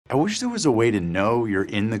I wish there was a way to know you're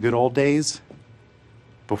in the good old days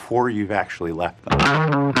before you've actually left them.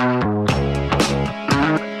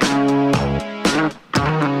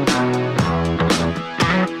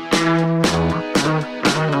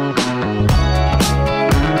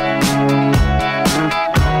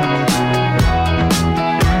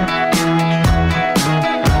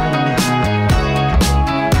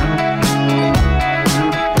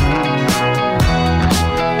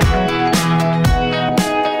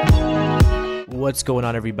 What's going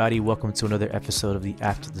on, everybody? Welcome to another episode of the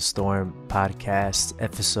After the Storm podcast,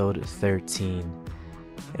 episode 13.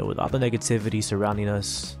 And with all the negativity surrounding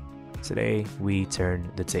us, today we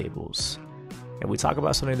turn the tables and we talk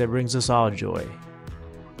about something that brings us all joy.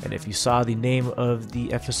 And if you saw the name of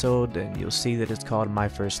the episode, then you'll see that it's called My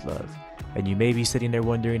First Love. And you may be sitting there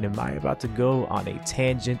wondering, am I about to go on a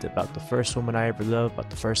tangent about the first woman I ever loved, about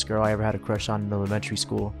the first girl I ever had a crush on in elementary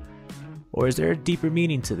school? Or is there a deeper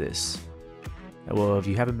meaning to this? Well, if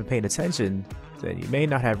you haven't been paying attention, then you may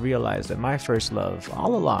not have realized that my first love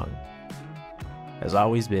all along has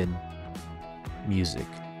always been music.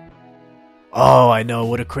 Oh, I know,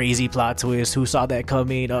 what a crazy plot twist. Who saw that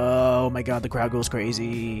coming? Oh my god, the crowd goes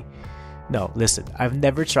crazy. No, listen, I've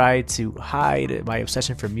never tried to hide my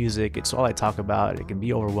obsession for music. It's all I talk about. It can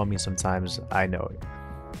be overwhelming sometimes, I know it.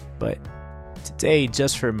 But today,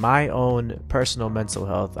 just for my own personal mental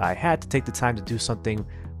health, I had to take the time to do something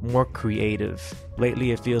more creative. Lately,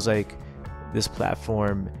 it feels like this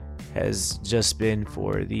platform has just been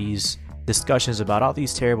for these discussions about all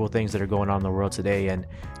these terrible things that are going on in the world today. And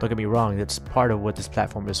don't get me wrong, that's part of what this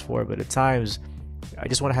platform is for. But at times, I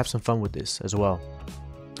just want to have some fun with this as well.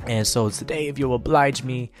 And so today, if you'll oblige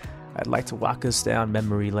me, I'd like to walk us down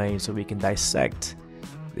memory lane so we can dissect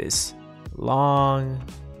this long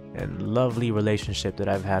and lovely relationship that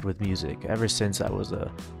I've had with music ever since I was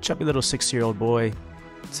a chubby little 6-year-old boy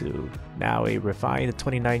to now a refined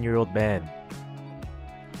 29-year-old man.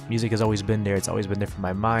 Music has always been there. It's always been there for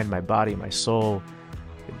my mind, my body, my soul.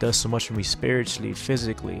 It does so much for me spiritually,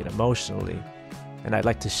 physically, and emotionally. And I'd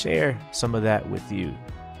like to share some of that with you.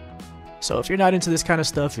 So if you're not into this kind of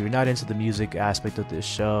stuff, if you're not into the music aspect of this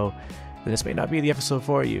show, then this may not be the episode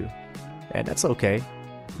for you. And that's okay,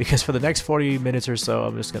 because for the next 40 minutes or so,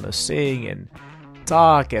 I'm just going to sing and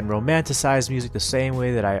talk and romanticize music the same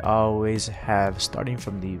way that I always have, starting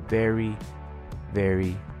from the very,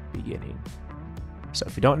 very beginning. So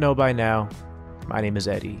if you don't know by now, my name is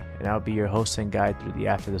Eddie, and I'll be your host and guide through the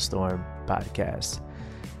After the Storm podcast.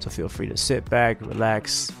 So feel free to sit back,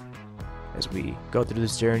 relax, as we go through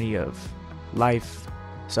this journey of life,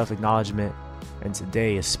 self-acknowledgement, and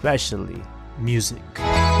today especially music.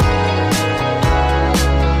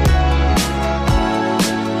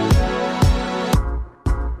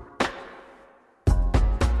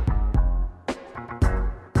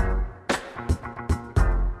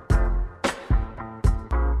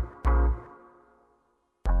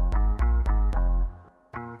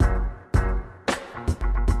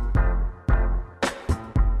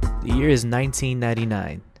 The year is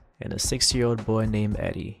 1999, and a 6-year-old boy named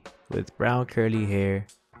Eddie, with brown curly hair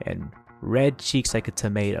and red cheeks like a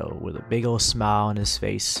tomato, with a big old smile on his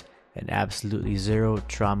face and absolutely zero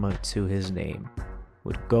trauma to his name,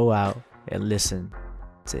 would go out and listen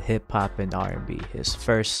to hip-hop and R&B, his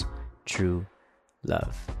first true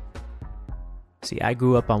love. See, I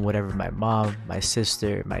grew up on whatever my mom, my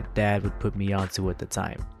sister, my dad would put me onto at the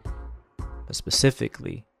time. But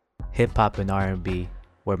specifically, hip-hop and R&B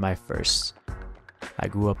were my first. I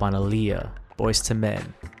grew up on Aaliyah, Boyz II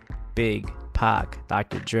Men, Big, Pac,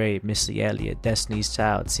 Dr. Dre, Missy Elliott, Destiny's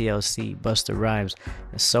Child, TLC, Busta Rhymes,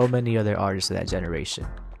 and so many other artists of that generation.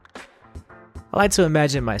 I like to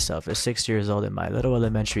imagine myself at 6 years old in my little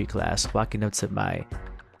elementary class walking up to my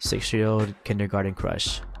 6-year-old kindergarten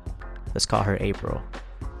crush. Let's call her April.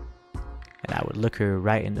 And I would look her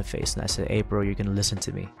right in the face and I said, "April, you're gonna listen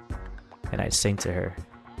to me." And I'd sing to her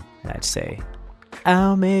and I'd say,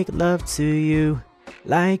 "I'll make love to you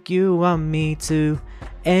like you want me to,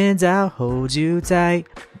 and I'll hold you tight,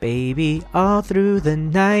 baby, all through the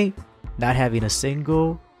night." Not having a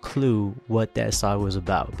single clue what that song was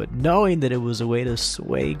about, but knowing that it was a way to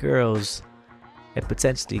sway girls and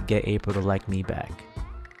potentially get April to like me back.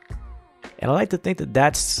 And I like to think that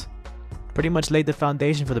that's pretty much laid the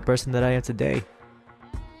foundation for the person that I am today.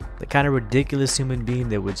 The kind of ridiculous human being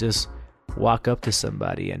that would just walk up to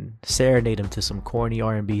somebody and serenade them to some corny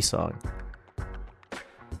R&B song.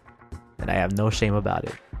 And I have no shame about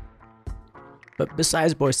it. But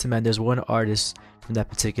besides Boyz II Men, there's one artist from that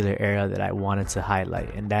particular era that I wanted to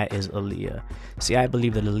highlight, and that is Aaliyah. See, I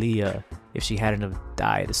believe that Aaliyah, if she hadn't have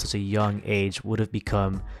died at such a young age, would have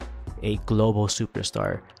become a global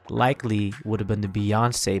superstar likely would have been the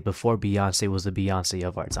Beyonce before Beyonce was the Beyonce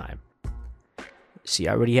of our time. She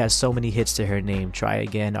already had so many hits to her name. Try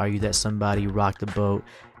Again, Are You That Somebody, Rock the Boat.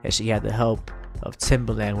 And she had the help of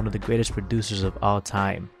Timbaland, one of the greatest producers of all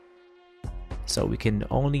time. So we can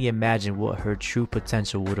only imagine what her true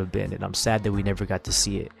potential would have been. And I'm sad that we never got to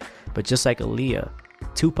see it. But just like Aaliyah,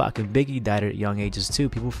 Tupac and Biggie died at young ages too.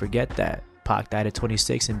 People forget that. Pac died at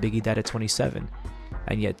 26 and Biggie died at 27.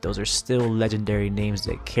 And yet those are still legendary names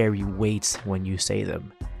that carry weight when you say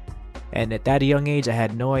them. And at that young age, I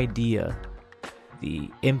had no idea the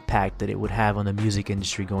impact that it would have on the music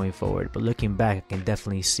industry going forward. But looking back, I can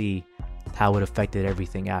definitely see how it affected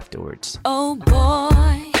everything afterwards. Oh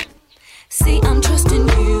boy, see, I'm trusting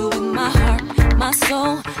you with my heart, my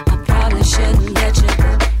soul. I probably shouldn't let you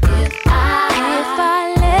go. If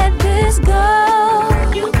I let this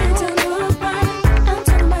go, you can tell nobody. I'm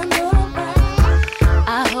telling my nobody.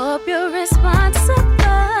 I hope you're responsible.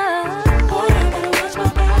 Boy, I gotta watch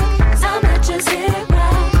my back. I'm not just here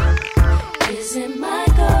right. Is it my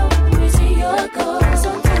goal? Is it your goal?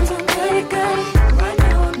 Sometimes I'm pretty good. Right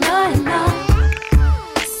now I'm not.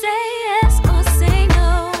 Say yes or say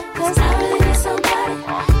no, 'cause I really need somebody.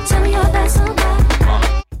 Tell me you're that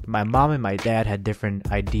somebody. My mom and my dad had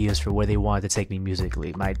different ideas for where they wanted to take me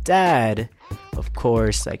musically. My dad, of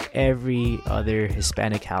course, like every other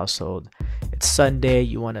Hispanic household, it's Sunday,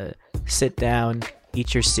 you want to sit down,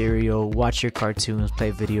 eat your cereal, watch your cartoons,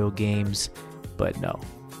 play video games. But no,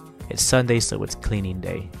 it's Sunday, so it's cleaning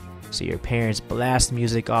day. So your parents blast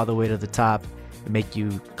music all the way to the top and make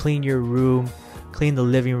you clean your room, clean the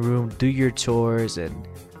living room, do your chores, and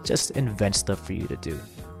just invent stuff for you to do.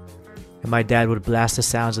 And my dad would blast the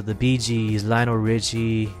sounds of the Bee Gees, Lionel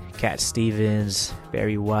Richie, Cat Stevens,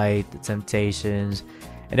 Barry White, The Temptations.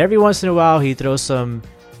 And every once in a while, he'd throw some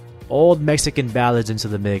old Mexican ballads into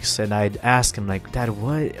the mix. And I'd ask him, like, Dad,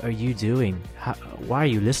 what are you doing? Why are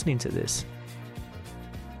you listening to this?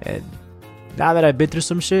 And now that I've been through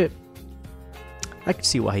some shit, I can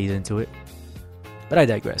see why he's into it. But I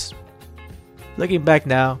digress. Looking back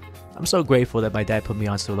now, I'm so grateful that my dad put me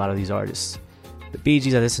onto a lot of these artists. The Bee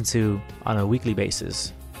Gees I listen to on a weekly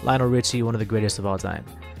basis. Lionel Richie, one of the greatest of all time.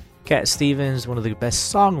 Cat Stevens, one of the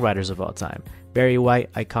best songwriters of all time. Barry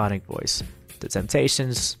White, iconic voice. The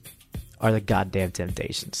Temptations are the goddamn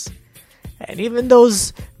Temptations. And even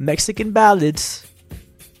those Mexican ballads,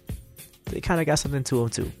 they kind of got something to them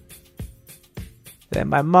too. Then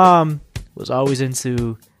my mom was always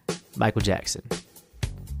into Michael Jackson.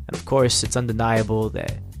 And of course, it's undeniable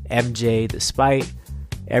that MJ, despite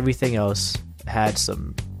everything else, had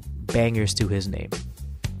some bangers to his name.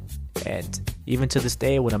 And even to this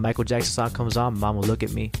day, when a Michael Jackson song comes on, Mom will look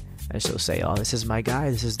at me and she'll say, "Oh, this is my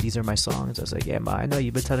guy. These are my songs." I was like, "Yeah, Ma, I know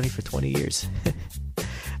you've been telling me for 20 years."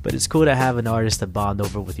 But it's cool to have an artist to bond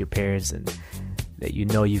over with your parents and that you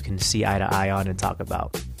know you can see eye to eye on and talk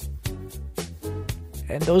about.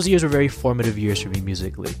 And those years were very formative years for me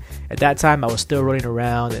musically. At that time, I was still running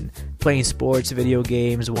around and playing sports, video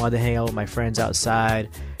games, wanted to hang out with my friends outside,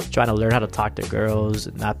 trying to learn how to talk to girls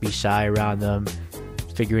and not be shy around them,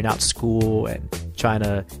 figuring out school and trying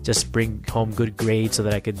to just bring home good grades so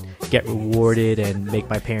that I could get rewarded and make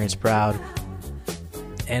my parents proud.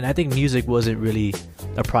 And I think music wasn't really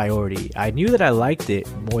a priority. I knew that I liked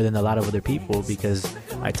it more than a lot of other people because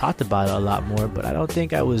I talked about it a lot more, but I don't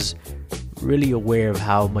think I was really aware of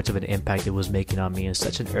how much of an impact it was making on me in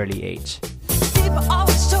such an early age. People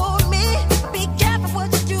always told me, be careful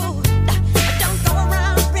what you do. Don't go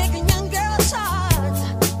around breaking young girls' hearts.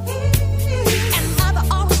 And mother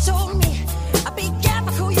always told me, be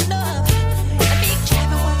careful who you love. Be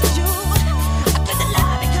careful what you do. Could the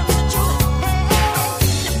lie become the truth?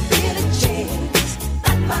 The Billie Jean's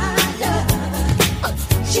not my love.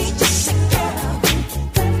 She just a girl.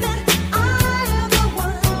 Thinks that I am the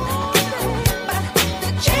one. But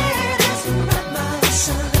the kid is not my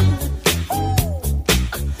son.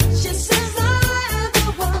 She says I am the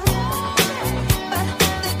one, but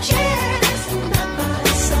the kid is not my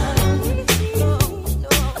son.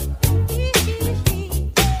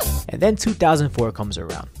 And then 2004 comes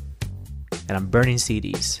around, and I'm burning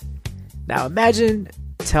CDs. Now imagine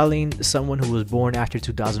telling someone who was born after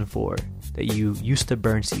 2004 that you used to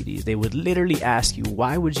burn CDs. They would literally ask you,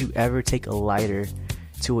 why would you ever take a lighter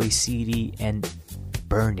to a CD and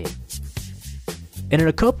burn it? And in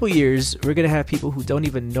a couple years, we're going to have people who don't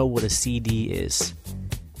even know what a CD is.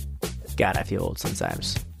 God, I feel old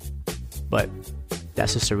sometimes. But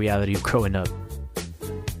that's just the reality of growing up.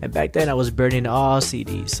 And back then I was burning all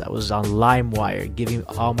CDs. I was on LimeWire, giving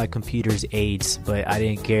all my computers AIDS, but I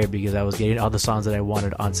didn't care because I was getting all the songs that I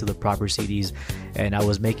wanted onto the proper CDs, and I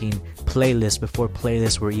was making playlists before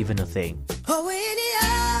playlists were even a thing. Oh,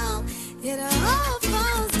 it all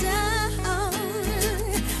falls down.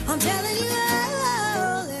 I'm telling you,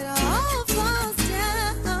 it all falls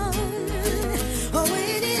down. Oh,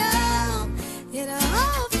 it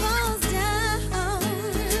all falls down.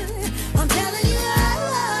 I'm telling you,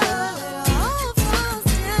 it all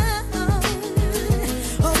falls down.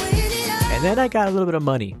 Oh, And then I got a little bit of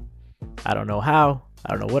money. I don't know how, I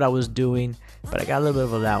don't know what I was doing, but I got a little bit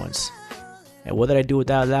of allowance. And what did I do with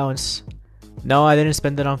that allowance? No, I didn't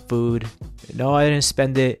spend it on food. No, I didn't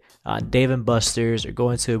spend it on Dave & Buster's or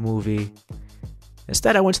going to a movie.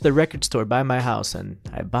 Instead, I went to the record store by my house and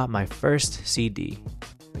I bought my first CD,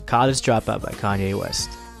 The College Dropout by Kanye West.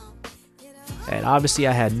 And obviously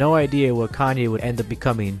I had no idea what Kanye would end up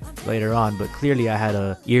becoming later on, but clearly I had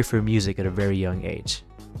an ear for music at a very young age.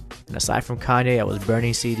 And aside from Kanye, I was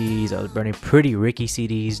burning CDs. I was burning Pretty Ricky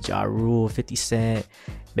CDs, Ja Rule, 50 Cent,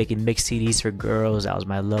 making mixed CDs for girls. That was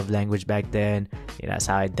my love language back then. That's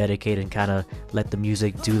how I dedicated and kind of let the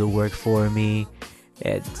music do the work for me.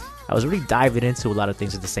 And I was really diving into a lot of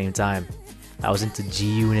things at the same time. I was into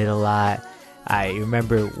G-Unit a lot. I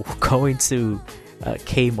remember going to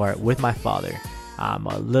Kmart with my father. I'm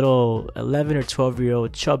a little 11 or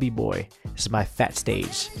 12-year-old chubby boy. This is my fat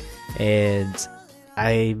stage. And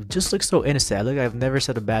I just look so innocent. I've never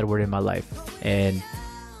said a bad word in my life. And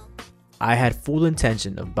I had full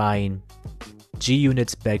intention of buying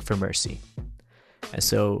G-Unit's Beg for Mercy. And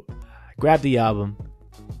so I grabbed the album,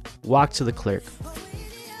 walked to the clerk,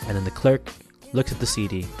 and then the clerk looks at the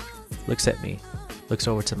CD, looks at me, looks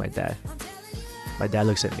over to my dad. My dad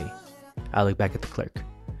looks at me. I look back at the clerk.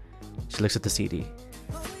 She looks at the CD,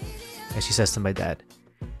 and she says to my dad,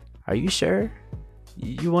 "Are you sure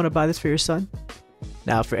you want to buy this for your son?"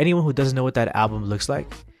 Now, for anyone who doesn't know what that album looks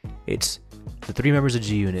like, it's the three members of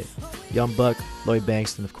G-Unit, Young Buck, Lloyd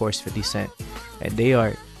Banks, and of course 50 Cent. And they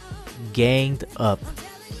are ganged up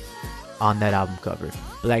on that album cover.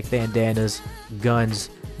 Black bandanas, guns,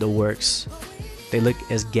 the works. They look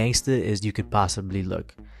as gangsta as you could possibly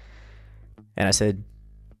look. And I said,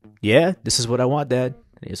 "Yeah, this is what I want, Dad."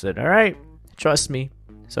 And he said, "All right, trust me."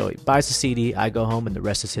 So he buys the CD, I go home, and the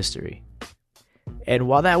rest is history. And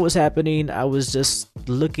while that was happening, I was just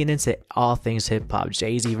looking into all things hip-hop.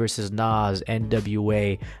 Jay-Z versus Nas,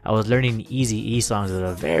 NWA. I was learning Eazy-E songs at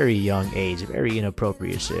a very young age. Very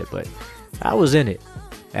inappropriate shit, but I was in it.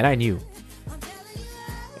 And I knew.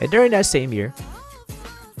 And during that same year,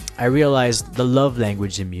 I realized the love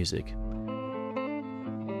language in music.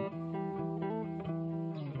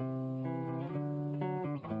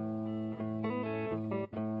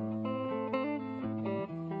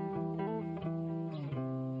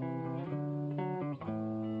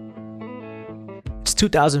 It's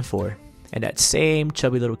 2004, and that same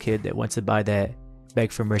chubby little kid that went to buy that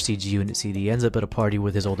Beg for Mercy G-Unit CD ends up at a party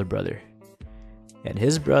with his older brother. And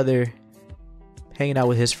his brother hanging out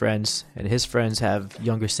with his friends, and his friends have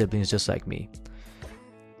younger siblings just like me.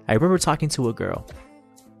 I remember talking to a girl.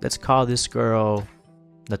 Let's call this girl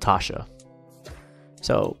Natasha.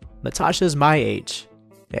 So Natasha's my age,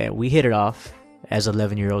 and we hit it off as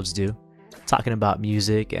 11-year-olds do, talking about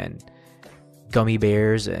music and gummy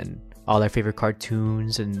bears and all our favorite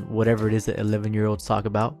cartoons and whatever it is that 11-year-olds talk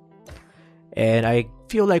about. And I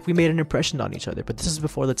feel like we made an impression on each other, but this is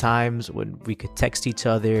before the times when we could text each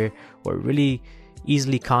other or really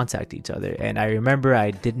easily contact each other. And I remember I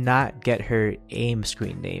did not get her AIM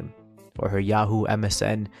screen name or her Yahoo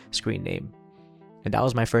MSN screen name, and that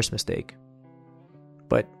was my first mistake.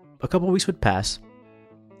 But a couple of weeks would pass,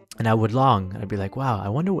 and I would long, I'd be like, wow, I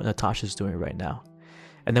wonder what Natasha's doing right now.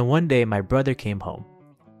 And then one day my brother came home,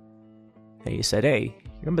 and he said, "Hey,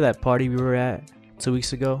 remember that party we were at 2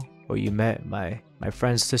 weeks ago where you met my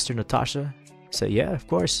friend's sister Natasha?" I said, "Yeah, of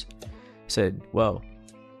course." I said, "Well,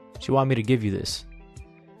 she wanted me to give you this."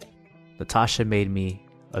 Natasha made me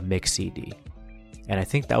a mix CD, and I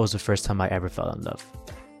think that was the first time I ever fell in love.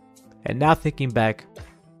 And now thinking back,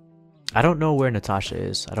 I don't know where Natasha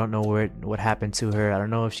is. I don't know what happened to her. I don't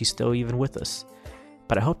know if she's still even with us,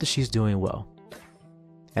 but I hope that she's doing well.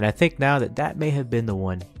 And I think now that may have been the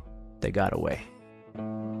one that got away.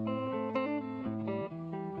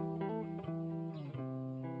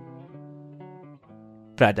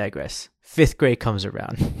 But I digress. 5th grade comes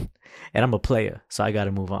around, and I'm a player, so I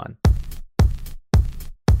gotta move on.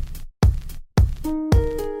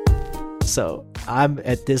 So I'm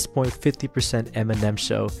at this point 50% Eminem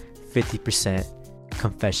Show, 50%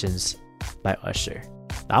 Confessions by Usher.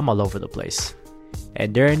 I'm all over the place.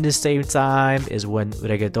 And during the same time is when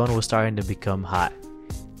reggaeton was starting to become hot.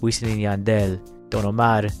 Wisin y Yandel, Don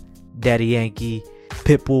Omar, Daddy Yankee,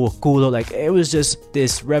 Pitbull, Culo, like it was just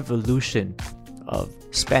this revolution of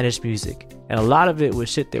Spanish music. And a lot of it was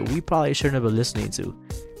shit that we probably shouldn't have been listening to.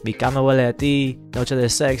 Mi cama huele a ti, Noche de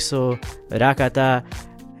Sexo, Rakata.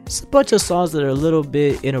 It's a bunch of songs that are a little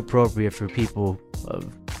bit inappropriate for people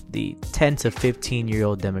of the 10 to 15 year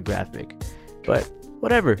old demographic. But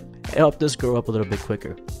whatever, it helped us grow up a little bit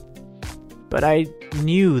quicker. But I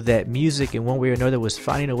knew that music in one way or another was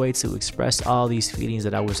finding a way to express all these feelings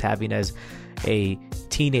that I was having as a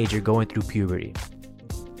teenager going through puberty.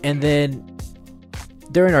 And then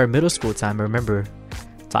during our middle school time, I remember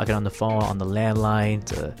talking on the phone, on the landline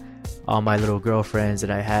to all my little girlfriends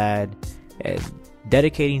that I had and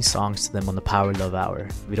dedicating songs to them on the Power Love Hour.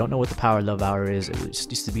 If you don't know what the Power Love Hour is, it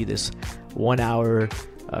just used to be this 1 hour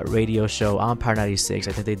radio show on Power 96.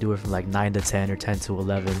 I think they do it from like 9 to 10 or 10 to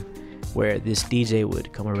 11, where this DJ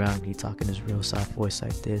would come around and he'd talk in his real soft voice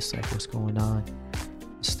like this, like, what's going on?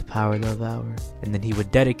 This is the Power Love Hour. And then he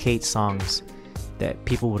would dedicate songs that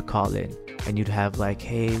people would call in. And you'd have like,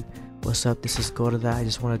 hey, what's up? This is Gorda. I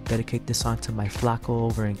just want to dedicate this song to my Flaco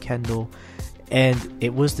over in Kendall. And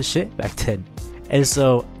it was the shit back then. And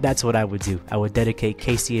so that's what I would do. I would dedicate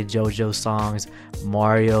Casey and JoJo songs,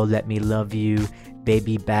 Mario, Let Me Love You,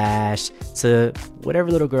 Baby Bash, to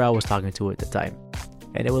whatever little girl I was talking to at the time.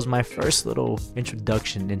 And it was my first little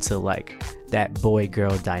introduction into like that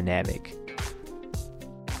boy-girl dynamic.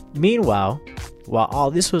 Meanwhile, while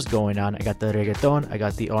all this was going on, I got the reggaeton, I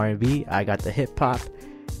got the R&B, I got the hip-hop.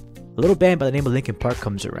 A little band by the name of Linkin Park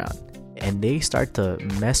comes around, and they start to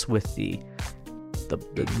mess with the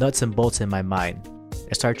nuts and bolts in my mind.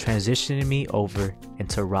 They start transitioning me over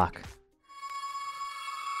into rock.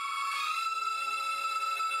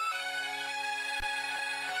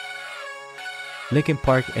 Linkin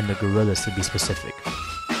Park and the Gorillaz, to be specific.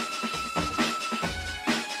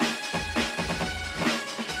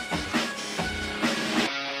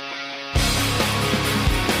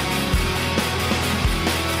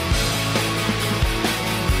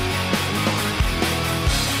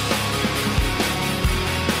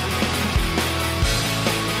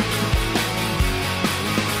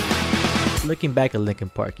 Looking back at Linkin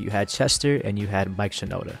Park, you had Chester and you had Mike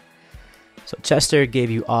Shinoda. So Chester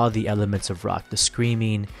gave you all the elements of rock, the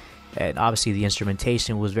screaming, and obviously the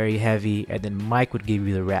instrumentation was very heavy, and then Mike would give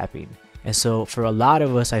you the rapping. And so for a lot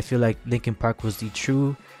of us, I feel like Linkin Park was the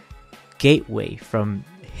true gateway from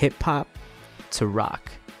hip-hop to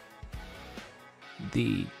rock.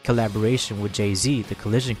 The collaboration with Jay-Z, the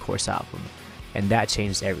Collision Course album, and that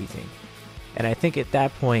changed everything. And I think at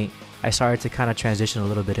that point, I started to kind of transition a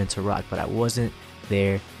little bit into rock, but I wasn't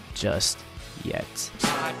there just yet.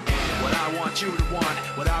 What I want you to want,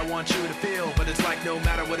 what I want you to feel, but it's like no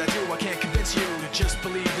matter what I do, I can't convince you to just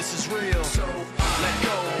believe this is real. So let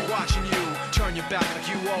go, watching you turn your back like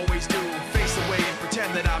you always do. Face away and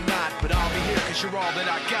pretend that I'm not, but I'll be here cause you're all that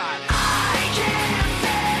I got. I can't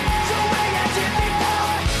feel the way I did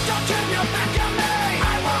before. Don't turn your back on me.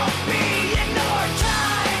 I won't be ignored.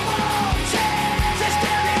 Time won't change this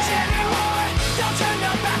damage anymore. Don't turn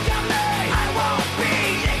your back on me. I won't be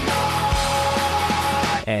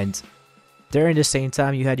ignored. And during the same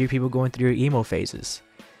time, you had your people going through your emo phases.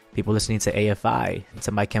 People listening to AFI,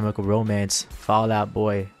 to My Chemical Romance, Fall Out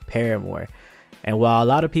Boy, Paramore. And while a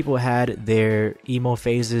lot of people had their emo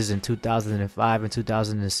phases in 2005 and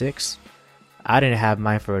 2006, I didn't have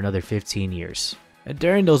mine for another 15 years. And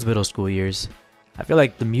during those middle school years, I feel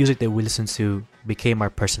like the music that we listened to became our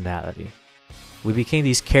personality. We became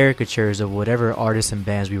these caricatures of whatever artists and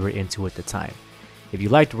bands we were into at the time. If you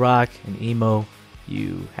liked rock and emo,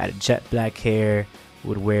 you had jet black hair,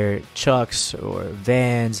 would wear Chucks or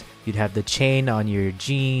Vans, you'd have the chain on your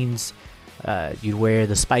jeans, you'd wear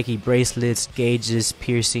the spiky bracelets, gauges,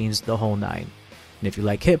 piercings, the whole nine. And if you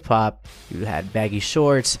like hip-hop, you had baggy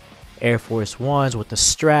shorts, Air Force Ones with the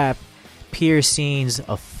strap, piercings,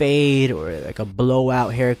 a fade or like a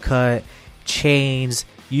blowout haircut, chains,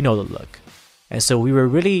 you know the look. And so we were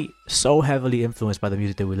really so heavily influenced by the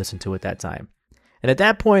music that we listened to at that time. And at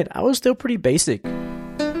that point, I was still pretty basic.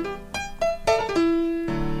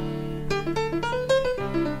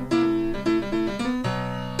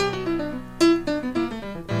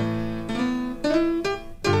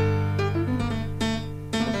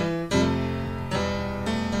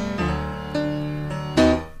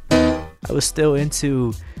 I was still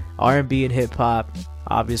into R&B and hip hop.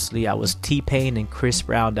 Obviously, I was T-Pain and Chris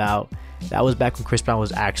Brown out. That was back when Chris Brown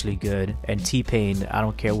was actually good. And T-Pain, I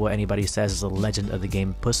don't care what anybody says, is a legend of the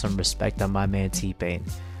game. Put some respect on my man T-Pain.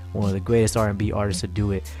 One of the greatest R&B artists to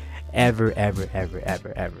do it. ever.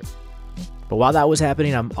 But while that was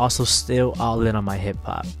happening, I'm also still all in on my hip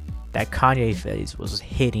hop. That Kanye phase was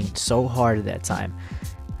hitting so hard at that time.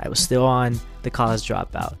 I was still on the College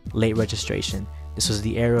Dropout, Late Registration. This was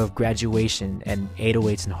the era of Graduation and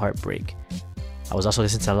 808s and Heartbreak. I was also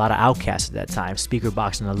listening to a lot of Outkast at that time,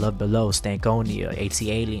 Speakerboxxx and The Love Below, Stankonia, AT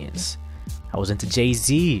Aliens. I was into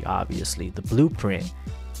Jay-Z, obviously, The Blueprint,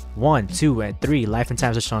 1, 2, and 3, Life and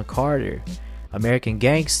Times of Sean Carter, American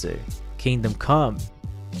Gangster, Kingdom Come,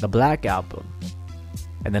 The Black Album.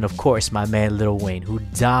 And then, of course, my man Lil Wayne, who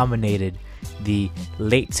dominated the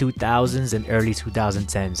late 2000s and early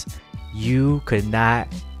 2010s. You could not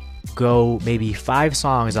go maybe 5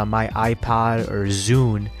 songs on my iPod or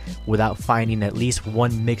Zune without finding at least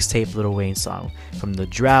one mixtape Lil Wayne song, from the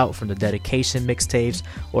Drought, from the Dedication mixtapes,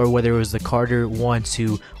 or whether it was the Carter 1,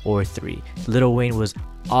 2, or 3. Lil Wayne was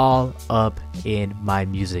all up in my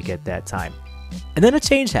music at that time. And then a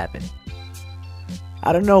change happened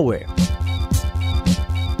out of nowhere.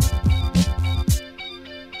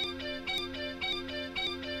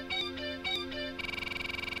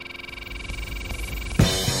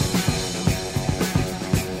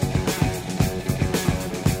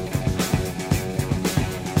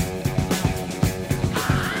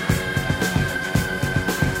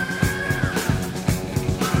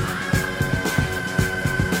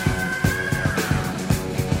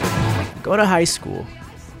 Go to high school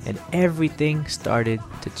and everything started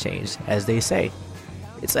to change. As they say,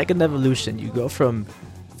 it's like an evolution. You go from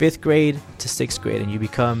 5th grade to 6th grade and you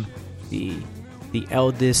become the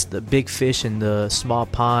eldest, the big fish in the small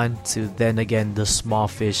pond, to then again the small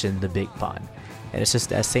fish in the big pond. And it's just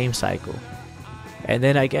that same cycle. And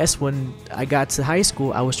then I guess when I got to high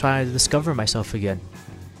school, I was trying to discover myself again,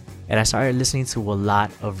 and I started listening to a lot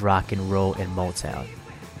of rock and roll and Motown.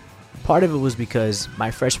 Part of it was because my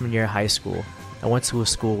freshman year of high school, I went to a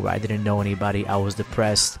school where I didn't know anybody. I was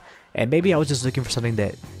depressed, and maybe I was just looking for something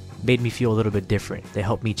that made me feel a little bit different, that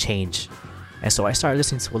helped me change. And so I started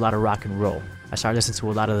listening to a lot of rock and roll. I started listening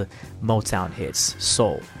to a lot of Motown hits,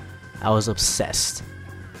 soul. I was obsessed.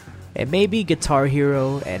 And maybe Guitar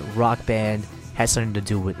Hero and Rock Band had something to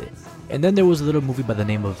do with it. And then there was a little movie by the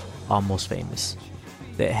name of Almost Famous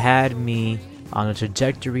that had me on a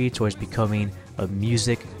trajectory towards becoming a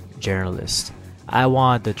music journalist. I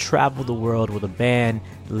wanted to travel the world with a band,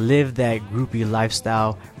 live that groupie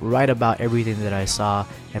lifestyle, write about everything that I saw,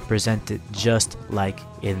 and present it just like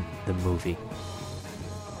in the movie.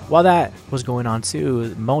 While that was going on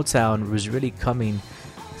too, Motown was really coming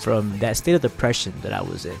from that state of depression that I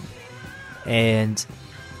was in. And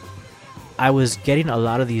I was getting a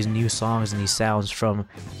lot of these new songs and these sounds from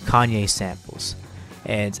Kanye samples.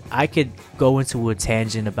 And I could go into a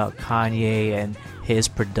tangent about Kanye and his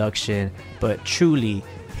production, but truly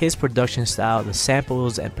his production style, the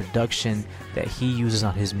samples and production that he uses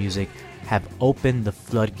on his music, have opened the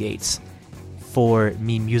floodgates for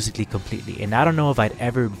me musically completely. And I don't know if I'd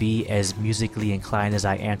ever be as musically inclined as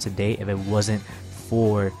I am today if it wasn't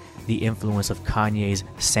for the influence of Kanye's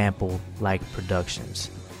sample-like productions.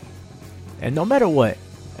 And no matter what,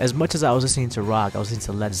 as much as I was listening to rock, I was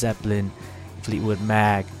listening to Led Zeppelin, Fleetwood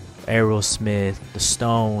Mac, Aerosmith, the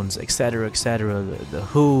Stones, etc., the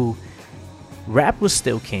Who, rap was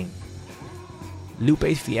still king.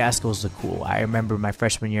 Lupe Fiasco's the cool. I remember my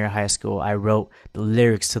freshman year of high school, I wrote the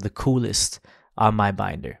lyrics to The Coolest on my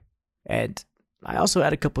binder. And I also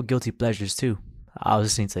had a couple guilty pleasures too. I was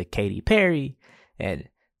listening to Katy Perry, and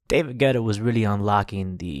David Guetta was really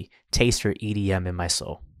unlocking the taste for EDM in my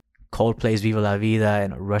soul. Coldplay's Viva La Vida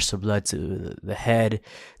and Rush of Blood to the Head.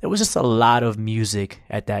 There was just a lot of music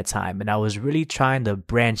at that time, and I was really trying to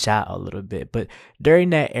branch out a little bit. But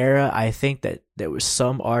during that era, I think that there were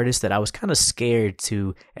some artists that I was kind of scared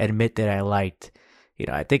to admit that I liked. You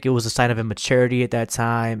know, I think it was a sign of immaturity at that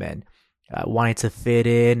time, and wanting to fit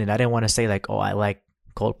in, and I didn't want to say like, oh, I like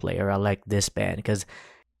Coldplay or I like this band, because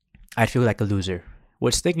I'd feel like a loser,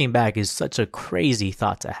 which thinking back is such a crazy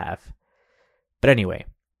thought to have. But anyway,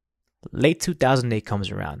 late 2008 comes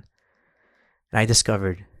around, and I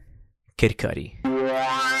discovered Kid Cudi.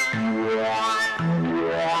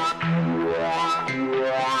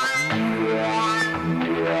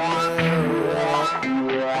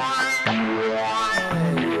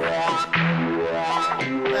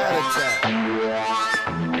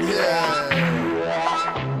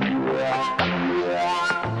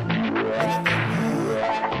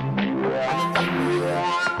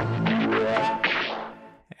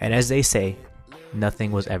 And as they say,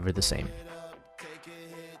 nothing was ever the same.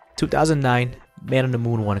 2009, Man on the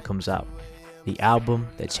Moon 1 comes out. The album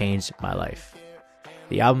that changed my life.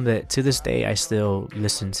 The album that to this day I still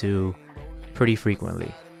listen to pretty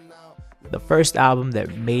frequently. The first album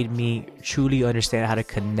that made me truly understand how to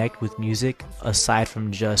connect with music, aside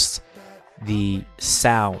from just the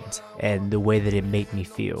sound and the way that it made me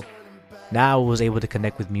feel. Now I was able to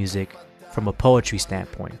connect with music from a poetry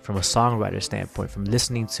standpoint, from a songwriter standpoint, from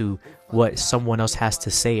listening to what someone else has to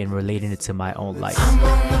say and relating it to my own life. I'm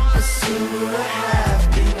on the pursuit of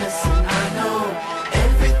happiness, and I know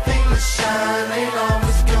everything that shine ain't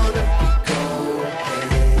always gonna be gold.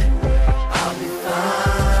 I'll be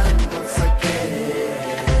fine once I get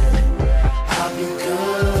it. I'll be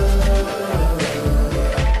good.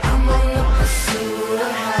 I'm on the pursuit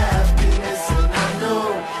of happiness, and I know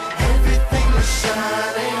everything that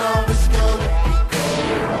shine ain't always gonna be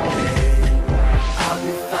gold. I'll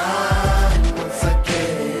be fine once I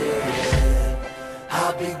get it.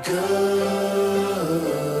 I'll be good.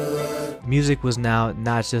 Music was now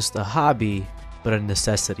not just a hobby, but a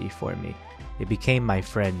necessity for me. It became my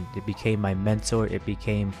friend, it became my mentor, it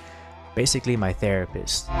became basically my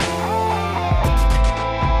therapist.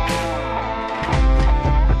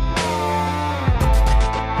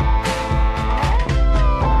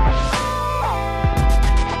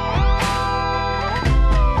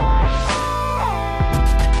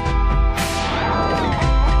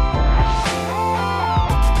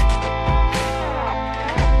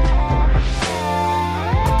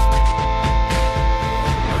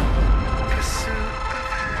 Pursuit of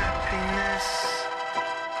happiness,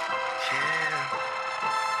 yeah.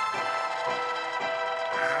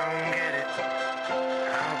 I don't get it.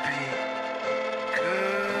 I'll be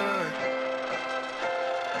good.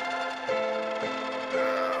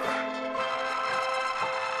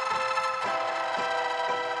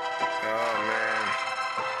 Oh man.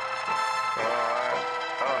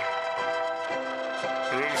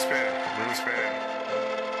 Room spinning.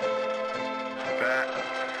 Bat.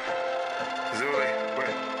 Zuli,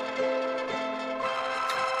 wait.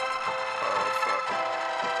 Oh, fuck.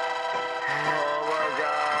 Oh, my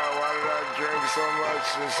God. Why did I drink so much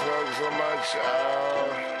and smoke so much?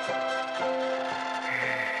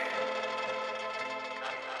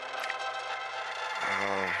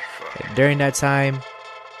 Oh, fuck. During that time,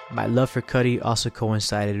 my love for Cudi also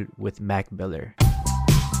coincided with Mac Miller.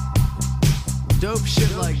 Dope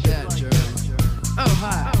shit like that, Jerry. Oh,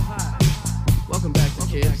 hi. Welcome back to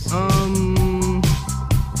Kids.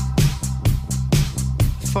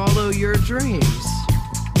 Follow your dreams.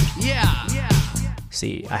 Yeah.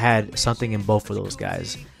 See, I had something in both of those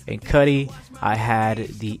guys. In Cudi, I had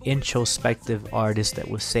the introspective artist that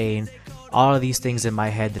was saying all of these things in my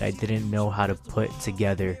head that I didn't know how to put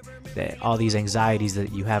together, that all these anxieties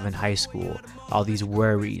that you have in high school, all these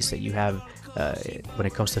worries that you have when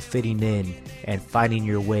it comes to fitting in and finding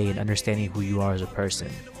your way and understanding who you are as a person.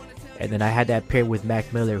 And then I had that pair with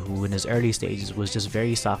Mac Miller, who in his early stages was just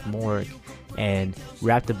very sophomoric and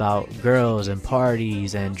rapped about girls and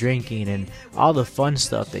parties and drinking and all the fun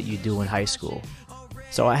stuff that you do in high school.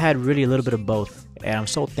 So I had really a little bit of both, and I'm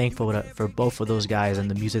so thankful for both of those guys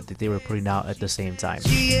and the music that they were putting out at the same time.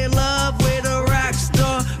 She in love with a rock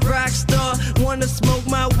star, wanna smoke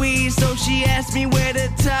my weed, so she asked me where the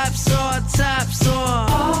tops are.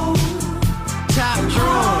 Top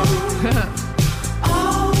drawer.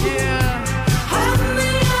 Yeah.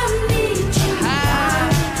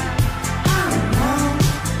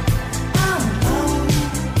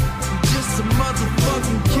 Just a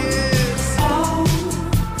motherfucking kiss.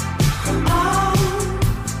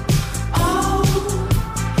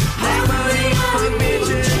 Make money, fuck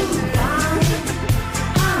bitches.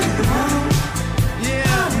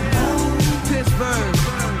 Yeah. Pittsburgh.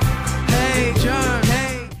 Hey, John.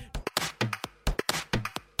 Hey.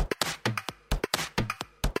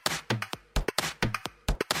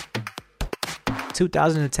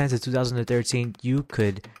 2010 to 2013, you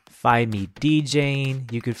could find me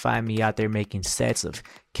DJing. You could find me out there making sets of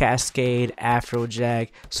Cascade,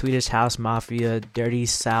 Afrojack, Swedish House Mafia, Dirty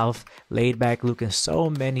South, Laidback Luke, and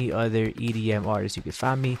so many other EDM artists. You could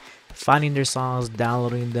find me finding their songs,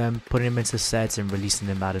 downloading them, putting them into sets, and releasing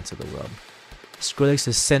them out into the world.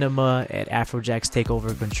 Skrillex's Cinema and Afrojack's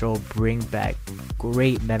Takeover Control bring back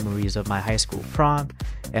great memories of my high school prom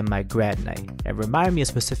and my grad night, and remind me of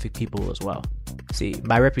specific people as well. See,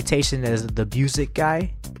 my reputation as the music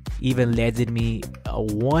guy even landed me a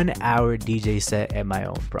 1-hour DJ set at my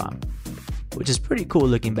own prom, which is pretty cool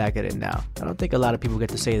looking back at it now. I don't think a lot of people get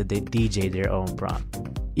to say that they DJ their own prom.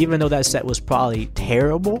 Even though that set was probably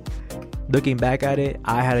terrible, looking back at it,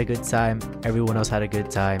 I had a good time, everyone else had a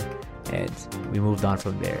good time, and we moved on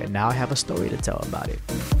from there. And now I have a story to tell about it.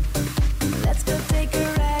 Let's go take a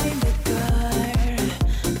ride in the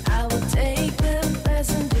car. I will take the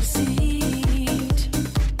passenger seat.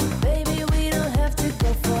 Baby, we don't have to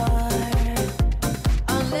go far.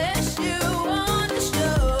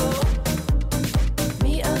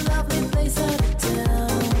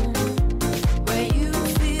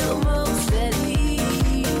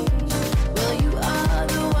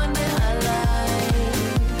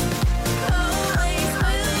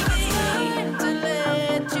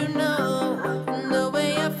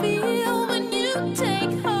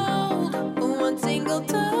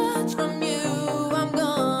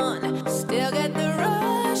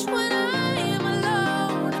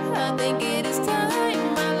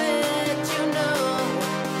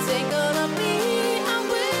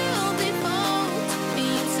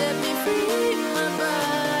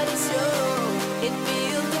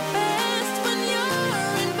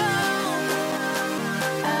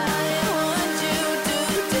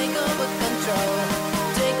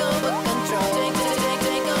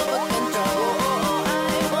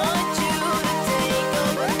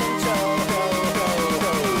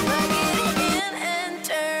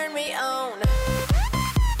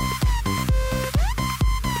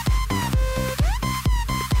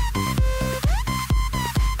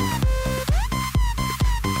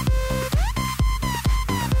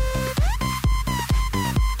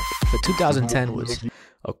 But 2010 was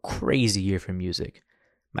a crazy year for music.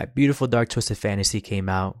 My Beautiful Dark Twisted Fantasy came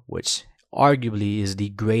out, which arguably is the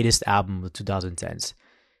greatest album of the 2010s.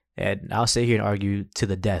 And I'll sit here and argue to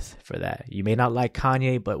the death for that. You may not like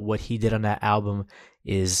Kanye, but what he did on that album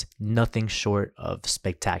is nothing short of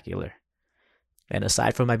spectacular. And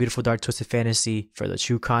aside from My Beautiful Dark Twisted Fantasy, for the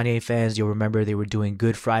true Kanye fans, you'll remember they were doing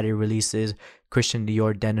Good Friday releases, Christian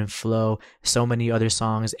Dior, Den and Flow, so many other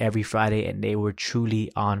songs every Friday, and they were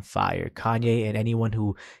truly on fire. Kanye and anyone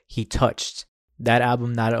who he touched. That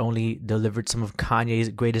album not only delivered some of Kanye's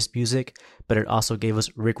greatest music, but it also gave us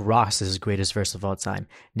Rick Ross's greatest verse of all time,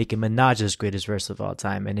 Nicki Minaj's greatest verse of all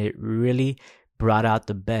time, and it really brought out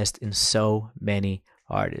the best in so many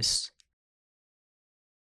artists.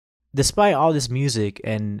 Despite all this music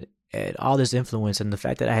and all this influence and the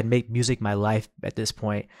fact that I had made music my life at this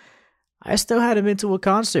point, I still hadn't been to a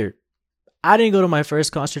concert. I didn't go to my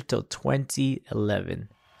first concert till 2011.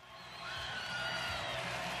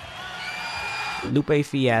 Lupe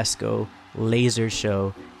Fiasco laser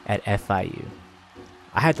show at FIU.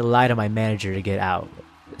 I had to lie to my manager to get out.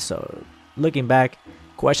 So, looking back,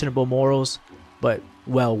 questionable morals, but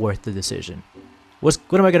well worth the decision. What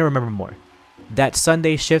am I going to remember more? That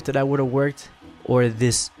Sunday shift that I would have worked, or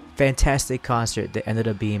this fantastic concert that ended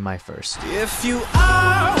up being my first? If you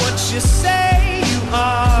are what you say you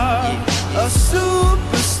are, a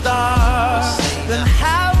superstar, then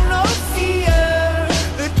have no fear.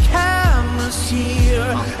 The camera's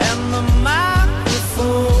here and the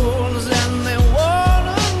microphones, and they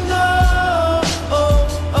wanna know,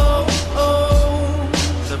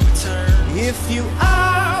 the return. If you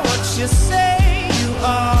are what you say you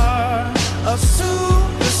are, a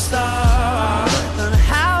superstar, then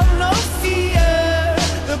have no fear.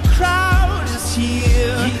 The crowd is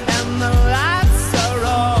here and the lights are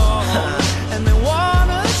on, and they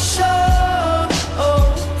wanna show,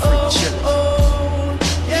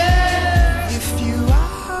 yeah. If you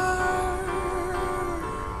are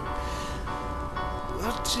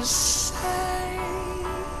what you say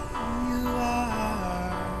you are,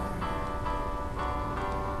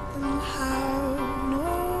 then have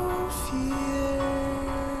no fear.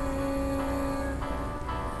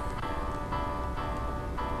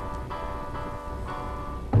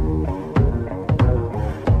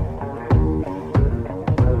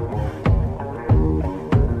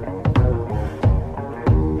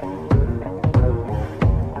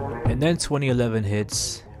 And then 2011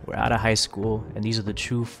 hits. We're out of high school, and these are the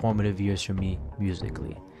true formative years for me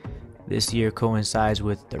musically. This year coincides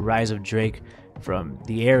with the rise of Drake from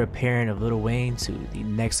the heir apparent of Lil Wayne to the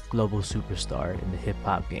next global superstar in the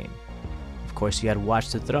hip-hop game. Of course, you had Watch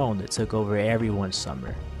the Throne that took over everyone's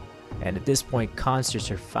summer. And at this point, concerts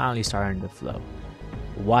are finally starting to flow.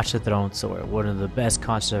 Watch the Throne Tour, one of the best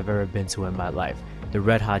concerts I've ever been to in my life. The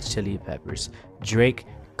Red Hot Chili Peppers. Drake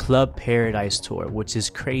Club Paradise Tour, which is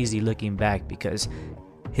crazy looking back because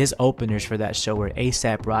his openers for that show were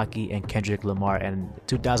A$AP Rocky and Kendrick Lamar, and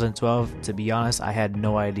 2012, to be honest, I had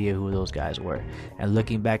no idea who those guys were. And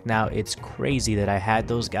looking back now, it's crazy that I had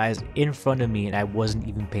those guys in front of me and I wasn't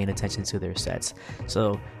even paying attention to their sets.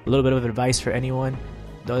 So a little bit of advice for anyone: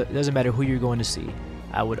 it doesn't matter who you're going to see,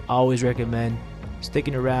 I would always recommend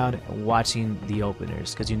sticking around and watching the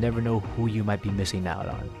openers, because you never know who you might be missing out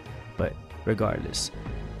on. But regardless,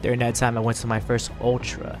 during that time I went to my first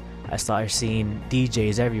Ultra. I started seeing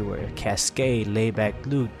DJs everywhere: Cascade, Layback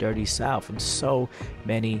Luke, Dirty South, and so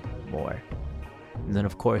many more. And then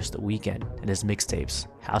of course The Weeknd and his mixtapes,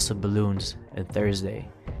 House of Balloons and Thursday.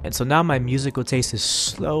 And so now my musical taste is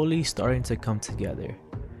slowly starting to come together.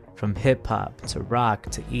 From hip-hop to rock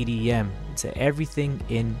to EDM to everything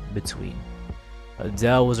in between.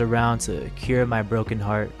 Adele was around to cure my broken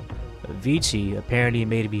heart. Avicii apparently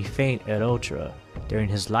made me faint at Ultra during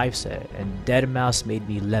his live set, and Deadmau5 made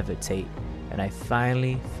me levitate, and I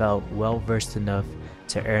finally felt well versed enough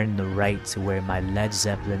to earn the right to wear my Led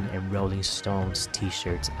Zeppelin and Rolling Stones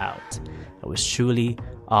t-shirts out. I was truly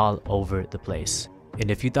all over the place. And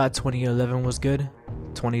if you thought 2011 was good,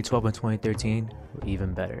 2012 and 2013 were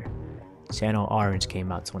even better. Channel Orange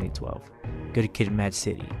came out 2012. Good Kid, Mad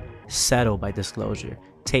City, Settle by Disclosure,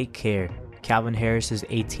 Take Care, Calvin Harris's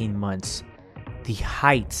 18 Months. The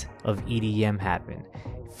height of EDM happened.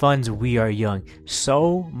 Fun's We Are Young.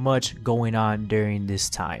 So much going on during this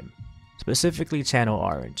time. Specifically Channel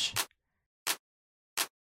Orange.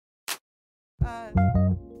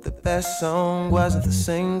 The best song wasn't the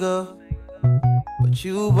single, but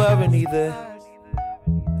you weren't either.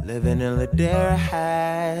 Living in Ladera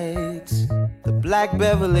Heights, the Black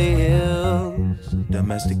Beverly Hills,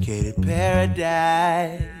 domesticated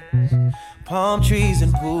paradise, palm trees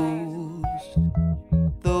and pools.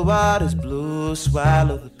 Though water's blue,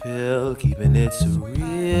 swallow the pill, keeping it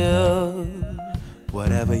surreal.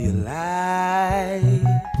 Whatever you like,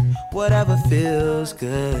 whatever feels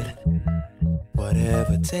good,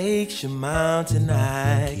 whatever takes your mountain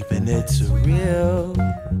high, keeping it surreal.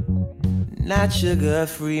 Not sugar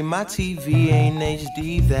free, my TV ain't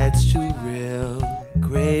HD, that's too real.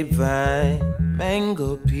 Grapevine,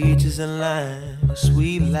 mango, peaches and lime,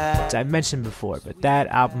 sweet life. As I mentioned before, but that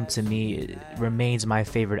album to me it remains my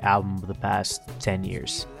favorite album of the past 10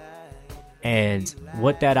 years. And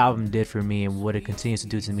what that album did for me and what it continues to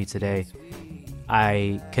do to me today,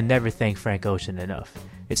 I can never thank Frank Ocean enough.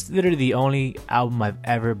 It's literally the only album I've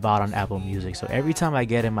ever bought on Apple Music. So every time I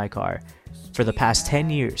get in my car, for the past 10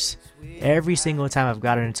 years, every single time I've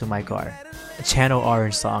gotten into my car, a Channel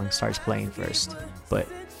Orange song starts playing first. But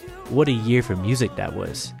what a year for music that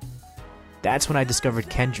was. That's when I discovered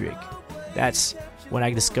Kendrick. That's when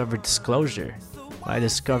I discovered Disclosure. When I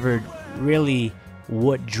discovered really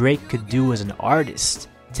what Drake could do as an artist.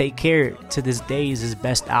 Take Care to this day is his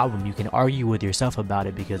best album. You can argue with yourself about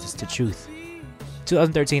it because it's the truth.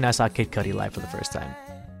 2013, I saw Kid Cudi live for the first time.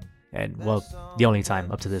 And, well, the only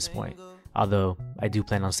time up to this point. Although, I do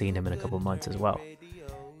plan on seeing him in a couple months as well.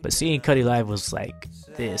 But seeing Cudi live was like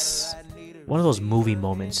this. One of those movie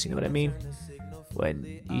moments, you know what I mean?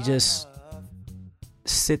 When you just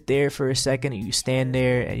sit there for a second, and you stand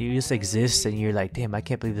there, and you just exist, and you're like, damn, I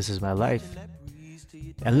can't believe this is my life.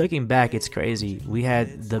 And looking back, it's crazy. We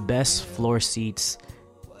had the best floor seats,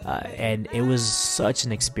 and it was such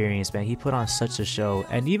an experience, man. He put on such a show.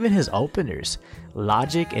 And even his openers,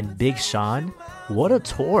 Logic and Big Sean, what a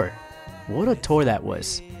tour. What a tour that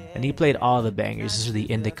was. And he played all the bangers. This is the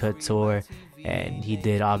Indica tour. And he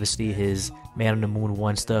did, obviously, his Man on the Moon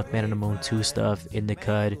 1 stuff, Man on the Moon 2 stuff,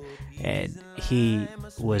 Indica. And he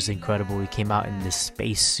was incredible. He came out in this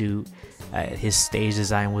space suit. His stage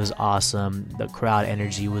design was awesome. The crowd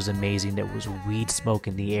energy was amazing. There was weed smoke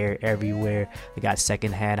in the air everywhere. I got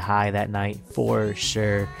secondhand high that night for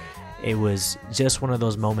sure. It was just one of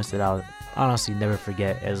those moments that I'll honestly never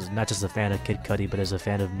forget, as not just a fan of Kid Cudi, but as a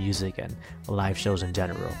fan of music and live shows in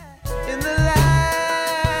general. In the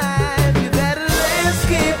life, you've had a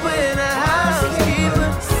landscaper and a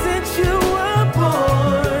housekeeper since you were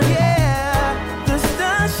born. Yeah, the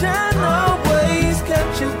sunshine always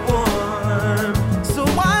kept you warm. So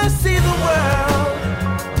why see the world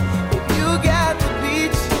if you got the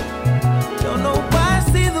beach? Don't know why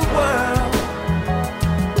see the world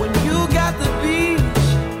when you got the beach.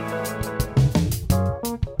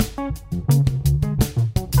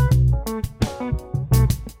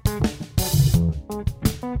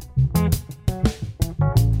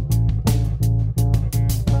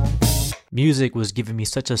 Music was giving me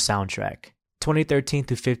such a soundtrack. 2013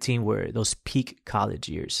 through 15 were those peak college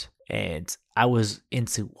years, and I was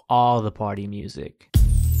into all the party music.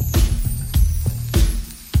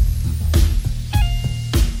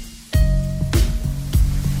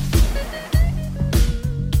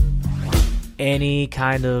 Any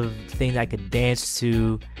kind of thing that I could dance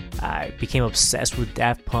to. I became obsessed with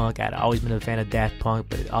Daft Punk. I'd always been a fan of Daft Punk,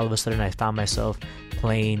 but all of a sudden I found myself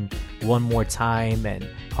playing One More Time and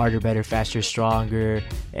Harder, Better, Faster, Stronger,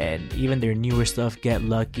 and even their newer stuff, Get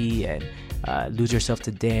Lucky and Lose Yourself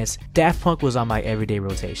to Dance. Daft Punk was on my everyday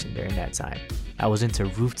rotation during that time. I was into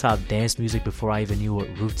rooftop dance music before I even knew what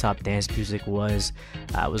rooftop dance music was.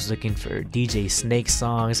 I was looking for DJ Snake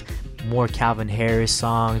songs, more Calvin Harris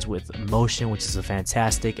songs with Emotion, which is a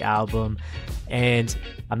fantastic album. And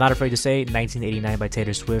I'm not afraid to say 1989 by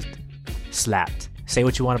Taylor Swift slapped. Say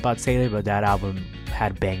what you want about Taylor, but that album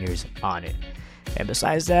had bangers on it. And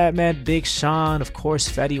besides that, man, Big Sean, of course,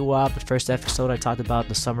 Fetty Wap. The first episode I talked about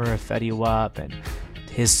the summer of Fetty Wap and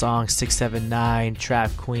his song 679,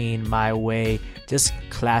 Trap Queen, My Way, just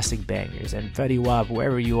classic bangers. And Fetty Wap,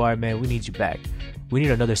 wherever you are, man, we need you back. We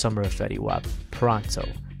need another summer of Fetty Wap, pronto.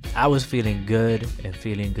 I was feeling good and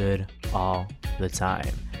feeling good all the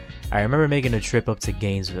time. I remember making a trip up to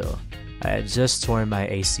Gainesville. I had just torn my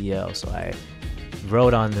ACL, so I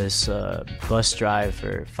rode on this bus drive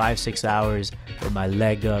for 5-6 hours with my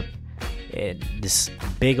leg up in this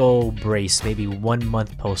big old brace, maybe 1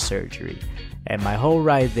 month post-surgery. And my whole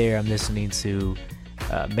ride there, I'm listening to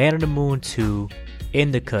Man on the Moon 2,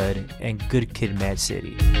 Indica, and Good Kid, Mad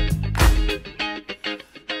City.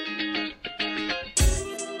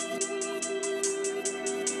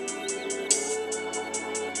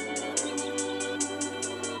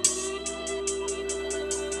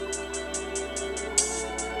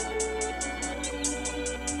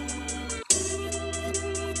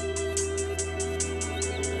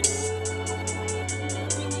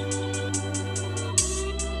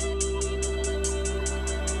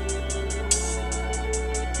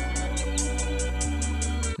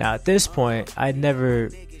 Now, at this point, I'd never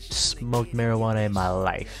smoked marijuana in my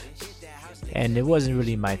life, and it wasn't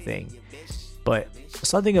really my thing. But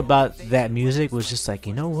something about that music was just like,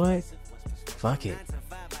 you know what? Fuck it.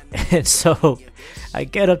 And so I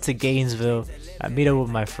get up to Gainesville. I meet up with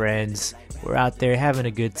my friends. We're out there having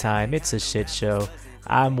a good time. It's a shit show.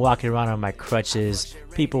 I'm walking around on my crutches.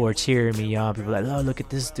 People were cheering me on. People were like, oh, look at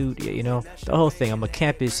this dude. You know, the whole thing. I'm a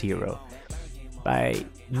campus hero. By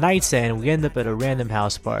night's end, we end up at a random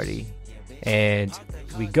house party. And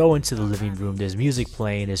we go into the living room. There's music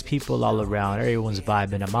playing. There's people all around. Everyone's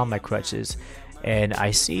vibing. I'm on my crutches. And I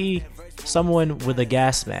see someone with a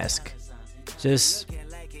gas mask just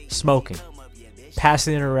smoking,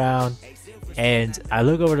 passing it around. And I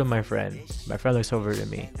look over to my friend. My friend looks over to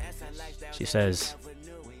me. She says,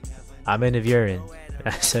 I'm in if you're in. And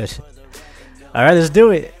I said, all right, let's do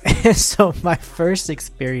it. And so my first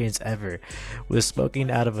experience ever was smoking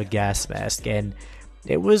out of a gas mask. And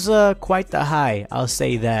it was quite the high, I'll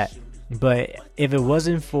say that. But if it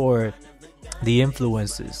wasn't for the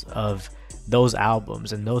influences of those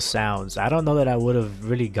albums and those sounds, I don't know that I would have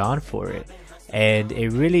really gone for it. And it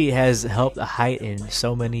really has helped heighten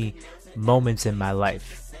so many moments in my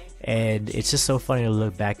life. And it's just so funny to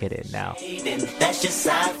look back at it now. That's just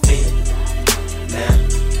how I feel. Now,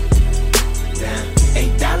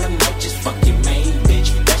 $8 might just fuck your main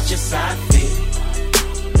bitch. That's just how I feel.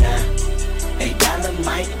 Now, $8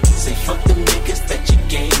 might say fuck the niggas that you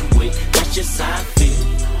game with. That's just how I feel.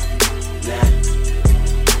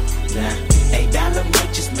 Now, $8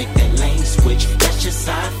 might just make that lane switch. That's just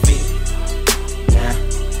how I feel. Now,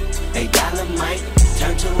 $8 might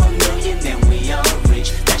turn to $1 million and we all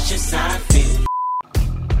rich. That's just how I feel.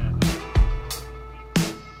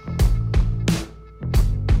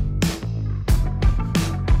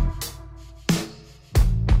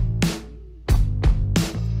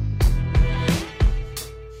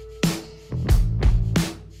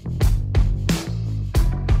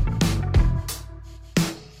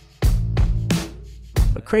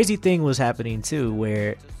 A crazy thing was happening too,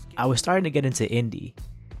 where I was starting to get into indie.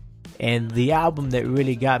 And the album that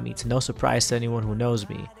really got me, to no surprise to anyone who knows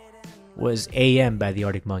me, was AM by the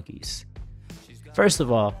Arctic Monkeys. First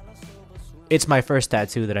of all, it's my first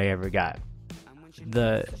tattoo that I ever got.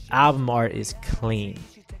 The album art is clean,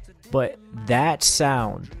 but that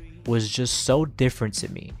sound was just so different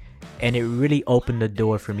to me, and it really opened the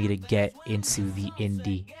door for me to get into the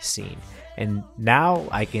indie scene. And now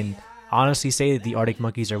I can honestly say that the Arctic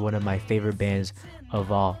Monkeys are one of my favorite bands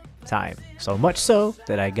of all time. So much so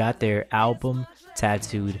that I got their album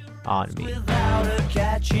tattooed on me. Without a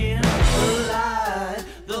catching the line,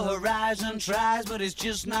 the horizon tries, but it's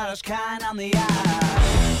just not as kind on the eye.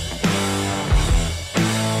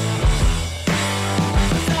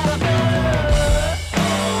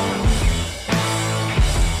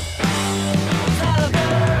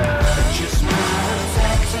 Just not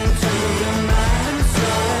attaching to your mind and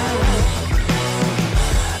soul.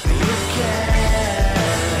 You can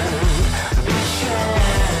be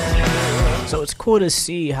sure. So it's cool to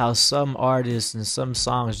see how some artists and some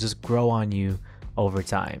songs just grow on you over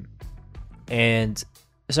time. And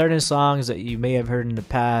certain songs that you may have heard in the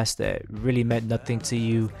past that really meant nothing to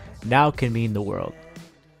you now can mean the world.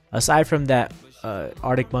 Aside from that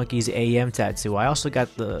Arctic Monkeys AM tattoo, I also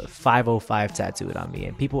got the 505 tattooed on me.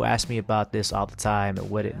 And people ask me about this all the time and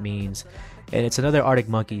what it means. And it's another Arctic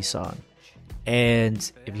Monkeys song.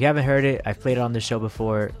 And if you haven't heard it, I've played it on the show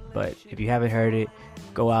before, but if you haven't heard it,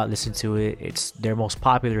 go out, listen to it. It's their most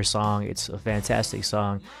popular song. It's a fantastic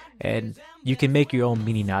song, and you can make your own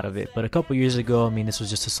meaning out of it. But a couple years ago, I mean, this was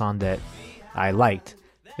just a song that I liked.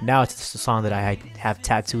 And now it's just a song that I have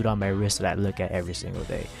tattooed on my wrist that I look at every single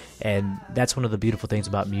day. And that's one of the beautiful things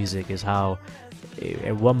about music, is how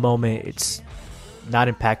at one moment it's not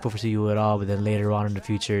impactful to you at all, but then later on in the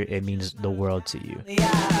future, it means the world to you.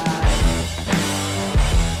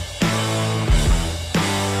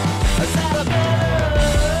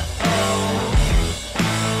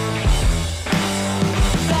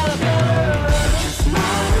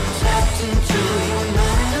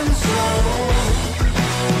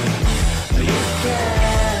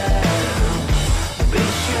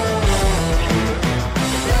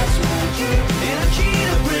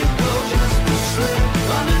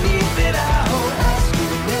 Underneath it, I hold ice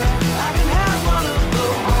cream. I can have one of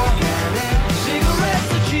those.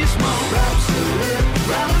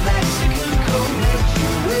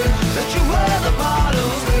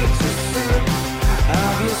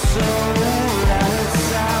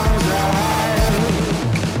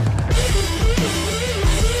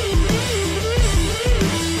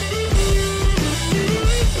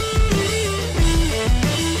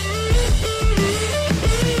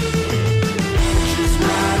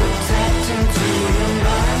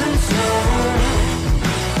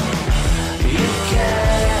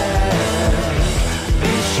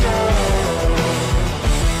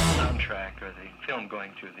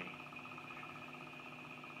 to the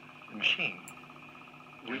machine.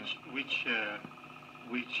 Which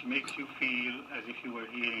makes you feel as if you were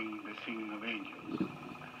hearing the singing of angels.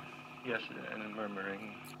 Yes, and a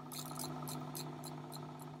murmuring.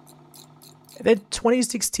 And then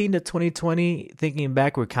 2016 to 2020, thinking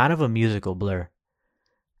back, were kind of a musical blur.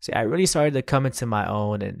 See, I really started to come into my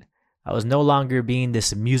own, and I was no longer being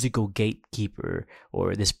this musical gatekeeper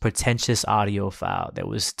or this pretentious audiophile that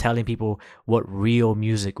was telling people what real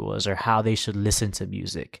music was or how they should listen to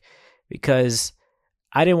music, because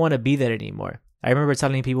I didn't want to be that anymore. I remember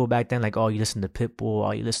telling people back then, like, oh, you listen to Pitbull,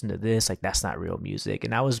 oh, you listen to this, like, that's not real music.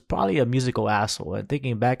 And I was probably a musical asshole. And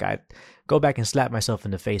thinking back, I'd go back and slap myself in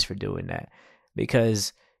the face for doing that.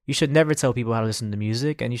 Because you should never tell people how to listen to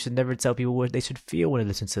music, and you should never tell people what they should feel when they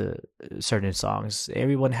listen to certain songs.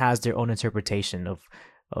 Everyone has their own interpretation of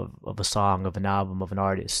a song, of an album, of an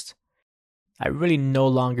artist. I really no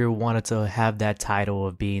longer wanted to have that title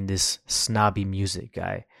of being this snobby music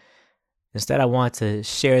guy. Instead, I wanted to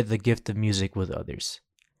share the gift of music with others.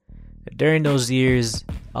 During those years,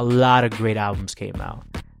 a lot of great albums came out.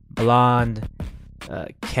 Blonde,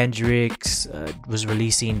 Kendrick's was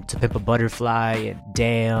releasing To Pimp a Butterfly and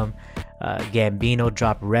Damn. Gambino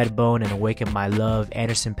dropped Redbone and Awaken My Love.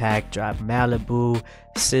 Anderson .Paak dropped Malibu.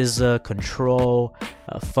 SZA, Control.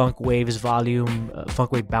 Funk Wave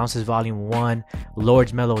Bounces Volume 1.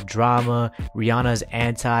 Lord's Melodrama. Rihanna's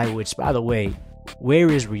Anti, which, by the way, where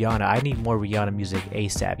is Rihanna? I need more Rihanna music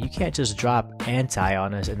ASAP. You can't just drop Anti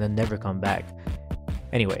on us and then never come back.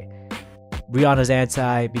 Anyway, Rihanna's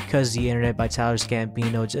Anti, Because the Internet by Childish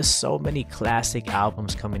Gambino, just so many classic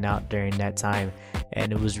albums coming out during that time.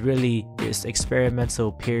 And it was really this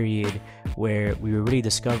experimental period where we were really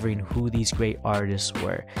discovering who these great artists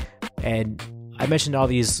were. And I mentioned all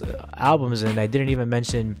these albums, and I didn't even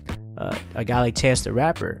mention a guy like Chance the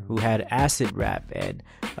Rapper, who had Acid Rap and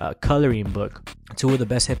Coloring Book, two of the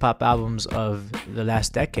best hip-hop albums of the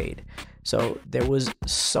last decade. So there was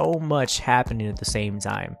so much happening at the same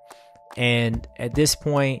time. And at this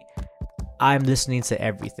point, I'm listening to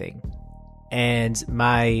everything. And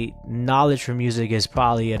my knowledge for music is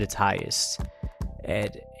probably at its highest.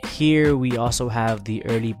 And here we also have the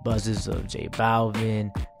early buzzes of J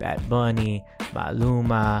Balvin, Bad Bunny,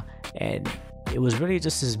 Maluma, and it was really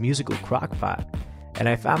just this musical crockpot. And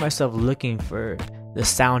I found myself looking for the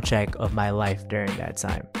soundtrack of my life during that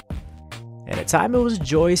time. At a time it was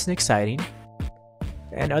joyous and exciting,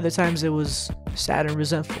 and other times it was sad and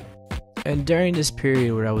resentful. And during this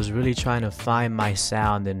period where I was really trying to find my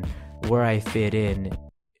sound and where I fit in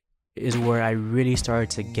is where I really started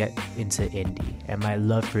to get into indie, and my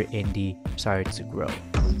love for indie started to grow.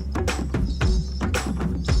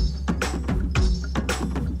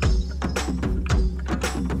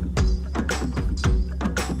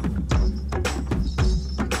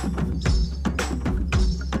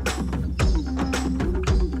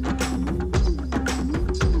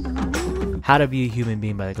 How to Be a Human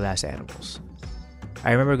Being by the Glass Animals.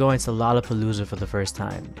 I remember going to Lollapalooza for the first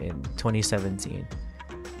time in 2017.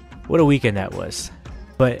 What a weekend that was.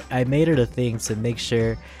 But I made it a thing to make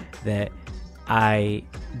sure that I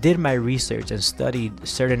did my research and studied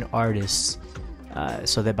certain artists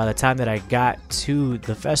so that by the time that I got to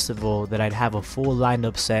the festival, that I'd have a full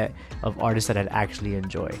lineup set of artists that I'd actually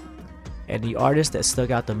enjoy. And the artist that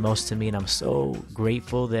stuck out the most to me, and I'm so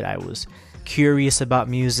grateful that I was curious about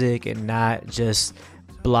music and not just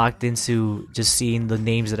blocked into just seeing the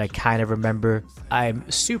names that I kind of remember. I'm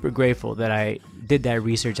super grateful that I did that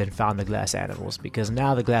research and found the Glass Animals, because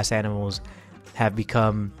now the Glass Animals have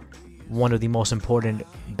become one of the most important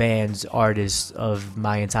bands, artists of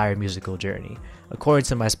my entire musical journey. According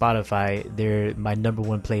to my Spotify, they're my number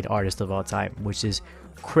one played artist of all time, which is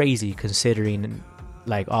crazy considering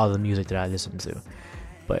like all the music that I listen to.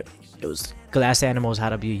 But it was Glass Animals, How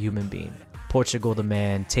to Be a Human Being, Portugal the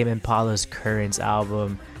Man, Tame Impala's Currents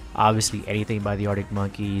album, obviously anything by the Arctic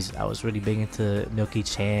Monkeys. I was really big into Milky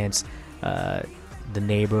Chance, The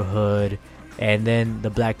Neighborhood, and then the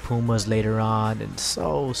Black Pumas later on, and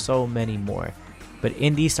so many more. But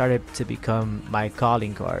indie started to become my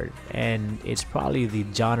calling card, and it's probably the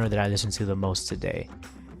genre that I listen to the most today,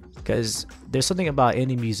 because there's something about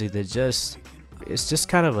indie music that it's just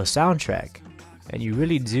kind of a soundtrack, and you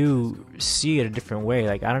really do see it a different way.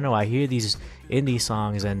 Like, I don't know, I hear these indie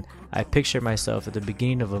songs and I picture myself at the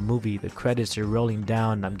beginning of a movie, the credits are rolling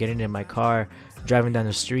down, and I'm getting in my car, driving down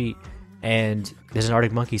the street, and there's an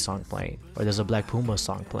Arctic Monkey song playing, or there's a Black Puma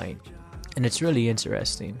song playing. And it's really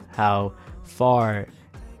interesting how far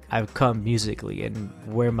I've come musically and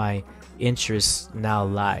where my interests now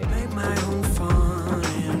lie. Make my own fun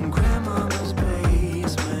in grandmama's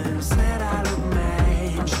basement. Said I look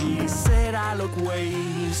mad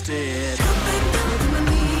instead. Come back down to my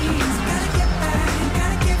knees. Gotta get back,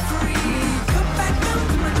 gotta get free. Come back down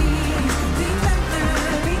to my knees. Lean back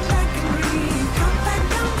and breathe. Come back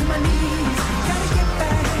down to my knees. Gotta get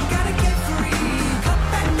back, gotta get free. Come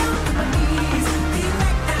back down to my knees. Lean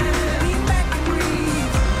back and breathe.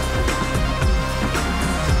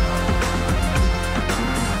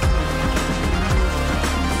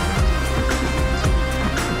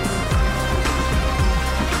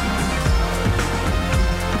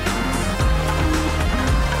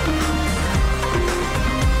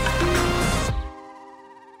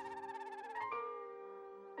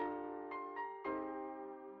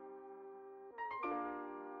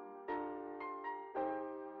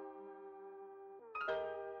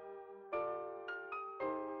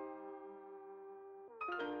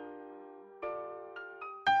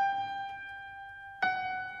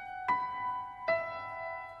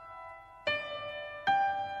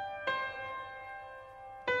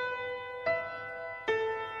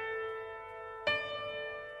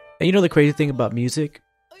 And you know the crazy thing about music?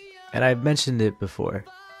 And I've mentioned it before.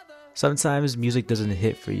 Sometimes music doesn't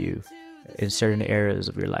hit for you in certain eras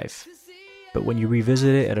of your life. But when you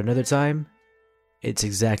revisit it at another time, it's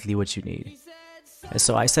exactly what you need. And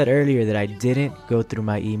so I said earlier that I didn't go through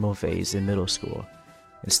my emo phase in middle school.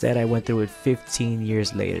 Instead, I went through it 15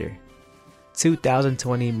 years later.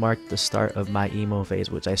 2020 marked the start of my emo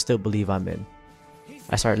phase, which I still believe I'm in.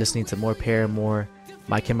 I started listening to more Paramore.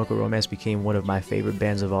 My Chemical Romance became one of my favorite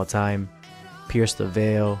bands of all time. Pierce the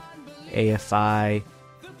Veil, AFI.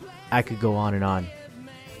 I could go on and on.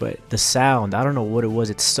 But the sound, I don't know what it was.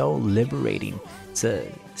 It's so liberating to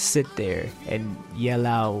sit there and yell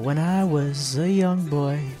out, "When I was a young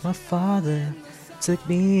boy, my father took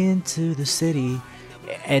me into the city."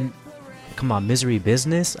 And come on, Misery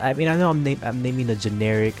Business. I mean, I know I'm naming the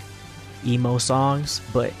generic emo songs,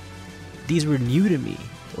 but these were new to me,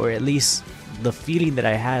 or at least the feeling that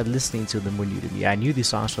I had listening to them were new to me. I knew these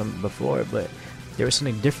songs from before, but there was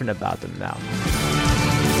something different about them now.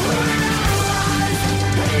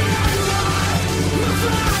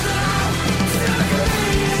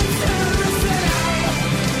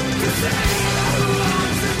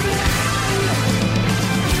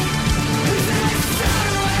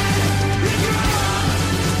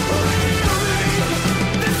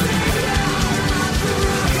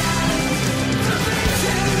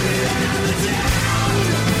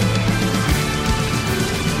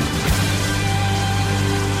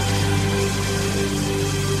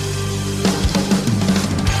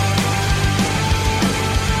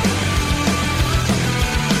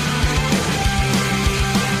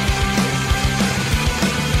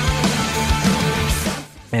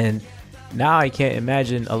 And now I can't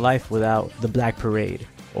imagine a life without the Black Parade,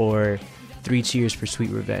 or 3 Cheers for Sweet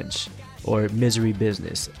Revenge, or Misery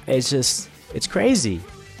Business. It's crazy.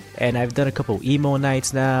 And I've done a couple emo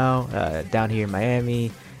nights now, down here in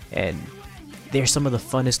Miami, and they're some of the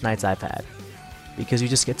funnest nights I've had. Because you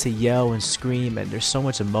just get to yell and scream, and there's so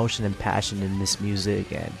much emotion and passion in this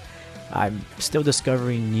music, and I'm still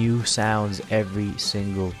discovering new sounds every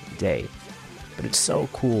single day. But it's so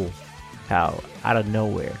cool how out of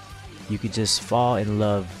nowhere you could just fall in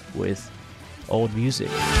love with old music.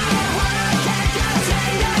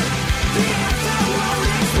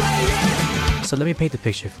 So let me paint the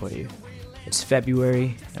picture for you. It's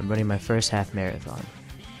February. I'm running my first half marathon.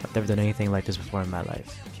 I've never done anything like this before in my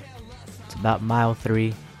life. It's about mile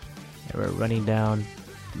 3, and we're running down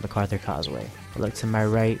MacArthur Causeway. I look to my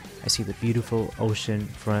right, I see the beautiful ocean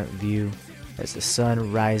front view. As the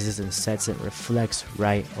sun rises and sets, it reflects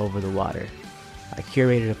right over the water. I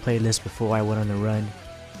curated a playlist before I went on the run.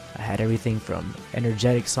 I had everything from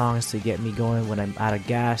energetic songs to get me going when I'm out of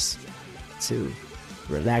gas, to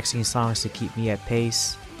relaxing songs to keep me at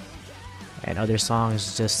pace, and other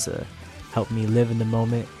songs just to help me live in the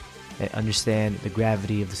moment and understand the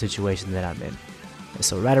gravity of the situation that I'm in. And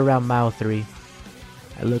so right around mile 3,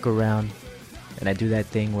 I look around and I do that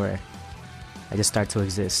thing where I just start to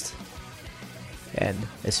exist. And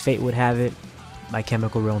as fate would have it, My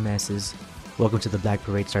Chemical Romance's Welcome to the Black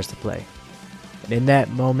Parade starts to play. And in that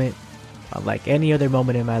moment, unlike any other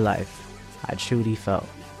moment in my life, I truly felt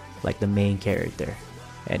like the main character.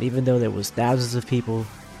 And even though there was thousands of people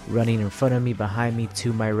running in front of me, behind me,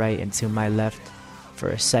 to my right and to my left, for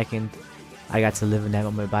a second, I got to live in that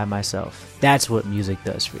moment by myself. That's what music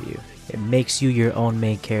does for you. It makes you your own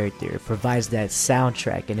main character. It provides that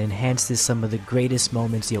soundtrack and enhances some of the greatest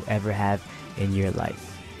moments you'll ever have in your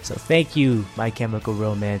life. So thank you, My Chemical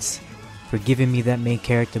Romance, for giving me that main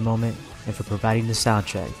character moment and for providing the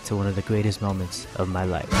soundtrack to one of the greatest moments of my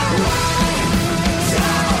life.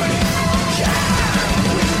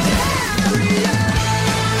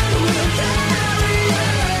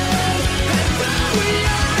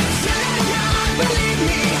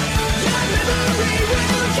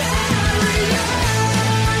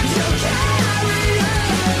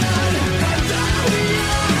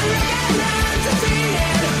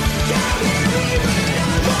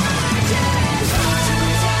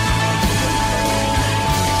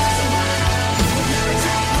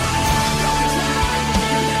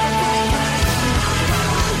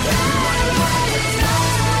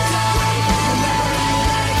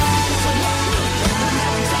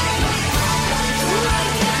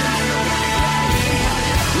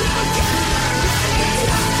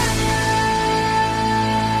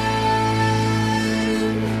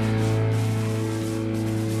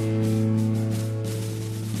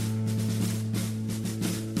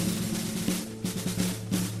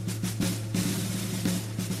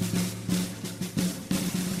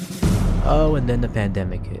 Oh, and then the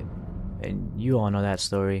pandemic hit. And you all know that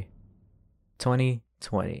story.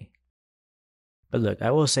 2020. But look,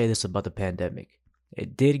 I will say this about the pandemic.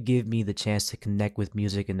 It did give me the chance to connect with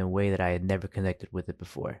music in a way that I had never connected with it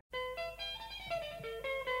before.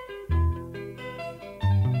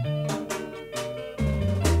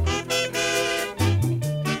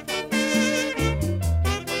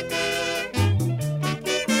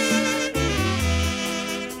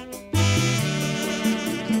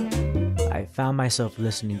 I found myself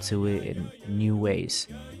listening to it in new ways,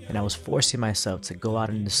 and I was forcing myself to go out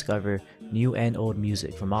and discover new and old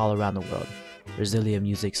music from all around the world. Brazilian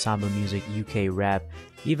music, samba music, UK rap,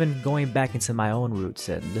 even going back into my own roots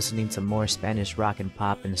and listening to more Spanish rock and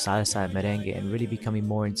pop and salsa and merengue, and really becoming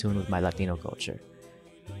more in tune with my Latino culture.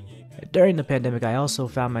 During the pandemic, I also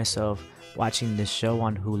found myself watching this show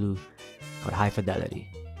on Hulu called High Fidelity.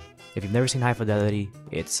 If you've never seen High Fidelity,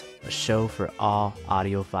 it's a show for all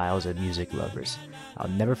audiophiles and music lovers. I'll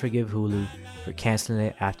never forgive Hulu for canceling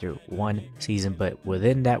it after one season, but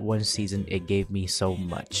within that one season, it gave me so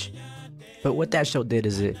much. But what that show did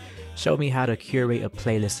is it showed me how to curate a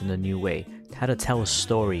playlist in a new way, how to tell a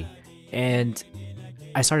story, and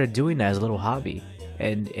I started doing that as a little hobby,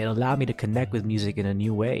 and it allowed me to connect with music in a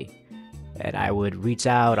new way. And I would reach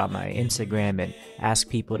out on my Instagram and ask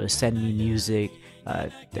people to send me music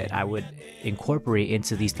that I would incorporate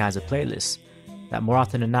into these kinds of playlists. That more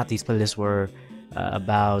often than not, these playlists were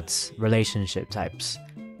about relationship types,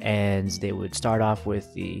 and they would start off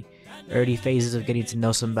with the early phases of getting to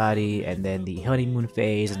know somebody, and then the honeymoon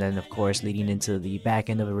phase, and then of course leading into the back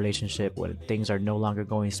end of a relationship when things are no longer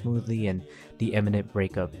going smoothly and the imminent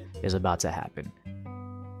breakup is about to happen.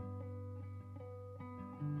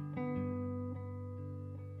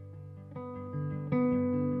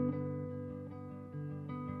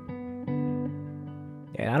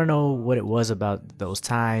 And I don't know what it was about those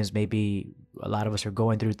times. Maybe a lot of us are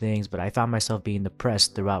going through things, but I found myself being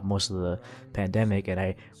depressed throughout most of the pandemic, and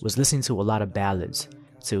I was listening to a lot of ballads,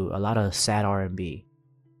 to a lot of sad R&B.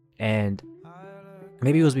 And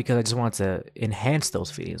maybe it was because I just wanted to enhance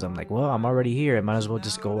those feelings. I'm like, well, I'm already here, I might as well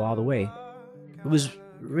just go all the way. It was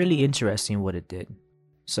really interesting what it did.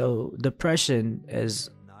 So depression,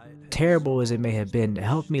 as terrible as it may have been,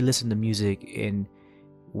 helped me listen to music in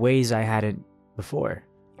ways I hadn't before.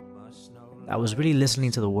 I was really listening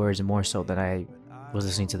to the words more so than I was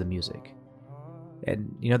listening to the music.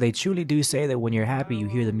 And you know, they truly do say that when you're happy you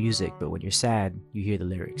hear the music, but when you're sad you hear the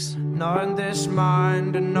lyrics. Not in this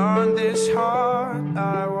mind and not in this heart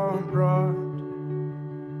I won't run.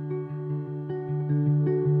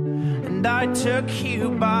 And I took you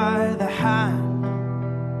by the hand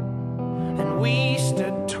and we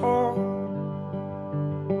stood tall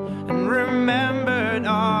and remembered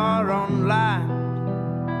our own land,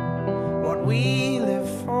 what we live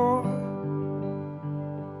for.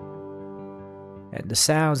 And the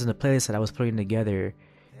sounds and the playlist that I was putting together,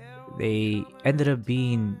 they ended up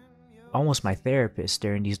being almost my therapist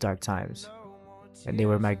during these dark times. And they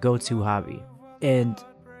were my go-to hobby. And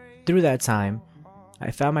through that time,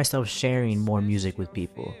 I found myself sharing more music with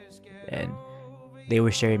people. And they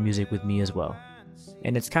were sharing music with me as well.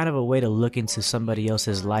 And it's kind of a way to look into somebody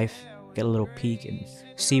else's life, get a little peek and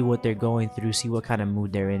see what they're going through, see what kind of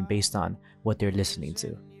mood they're in based on what they're listening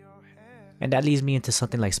to. And that leads me into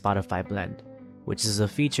something like Spotify Blend, which is a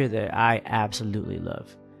feature that I absolutely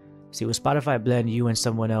love. See, with Spotify Blend, you and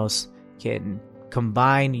someone else can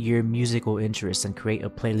combine your musical interests and create a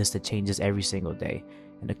playlist that changes every single day.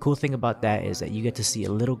 And the cool thing about that is that you get to see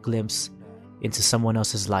a little glimpse into someone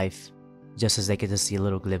else's life, just as they get to see a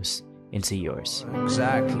little glimpse into yours.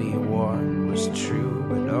 Exactly what was true,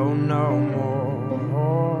 but oh no more.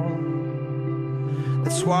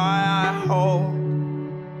 That's why I hold.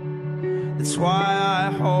 That's why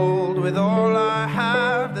I hold with all I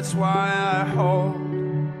have. That's why I hold.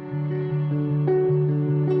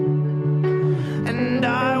 And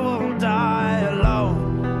I will die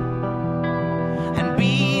alone and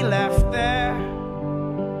be left there.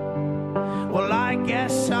 Well, I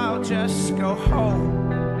guess I'll just go home.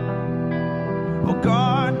 Oh,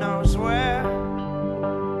 God knows where.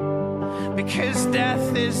 Because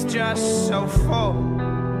death is just so full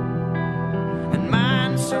and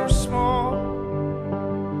man so small.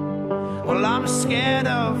 Well, I'm scared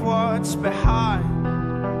of what's behind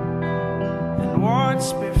and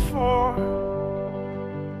what's before.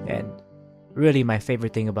 And really my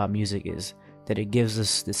favorite thing about music is that it gives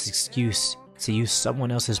us this excuse to use someone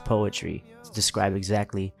else's poetry to describe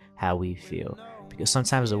exactly how we feel. Because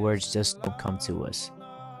sometimes the words just don't come to us.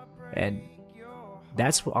 And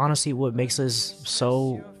that's honestly what makes us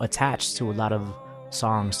so attached to a lot of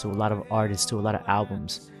songs, to a lot of artists, to a lot of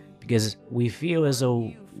albums. because we feel as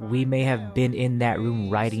though we may have been in that room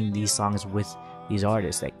writing these songs with these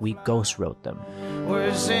artists, like we ghost wrote them.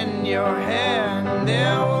 Was in your hand,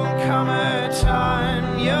 there will come a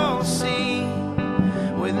time you'll see,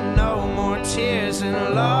 with no more tears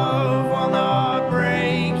and love will not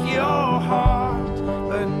break your heart,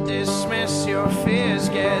 but dismiss your fears,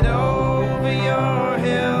 get over your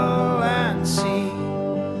hill and see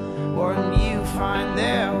what you find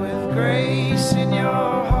there, with grace in your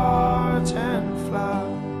heart and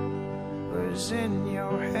flowers in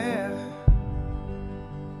your hair.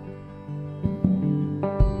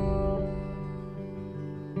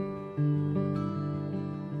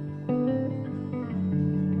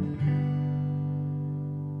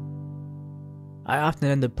 I often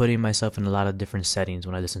end up putting myself in a lot of different settings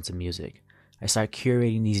when I listen to music. I start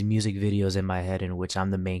curating these music videos in my head in which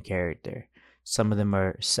I'm the main character. Some of them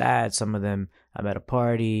are sad, some of them I'm at a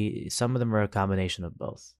party, some of them are a combination of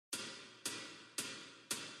both.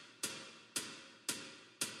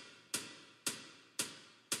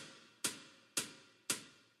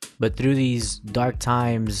 But through these dark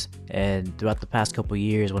times and throughout the past couple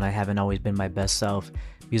years when I haven't always been my best self,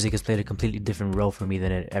 music has played a completely different role for me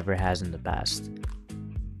than it ever has in the past.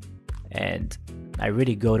 And I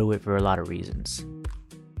really go to it for a lot of reasons.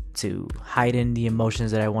 To heighten the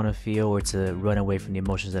emotions that I want to feel, or to run away from the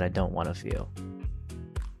emotions that I don't want to feel.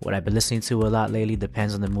 What I've been listening to a lot lately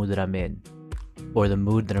depends on the mood that I'm in, or the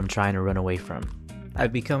mood that I'm trying to run away from.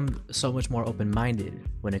 I've become so much more open-minded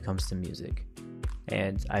when it comes to music.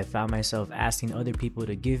 And I found myself asking other people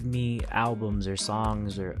to give me albums or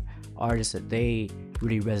songs or artists that they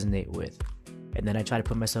really resonate with. And then I try to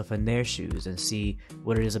put myself in their shoes and see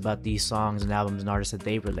what it is about these songs and albums and artists that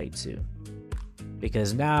they relate to.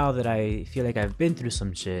 Because now that I feel like I've been through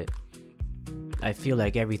some shit, I feel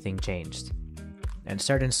like everything changed. And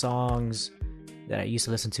certain songs that I used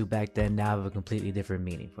to listen to back then now have a completely different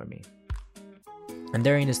meaning for me. And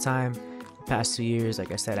during this time, the past 2 years,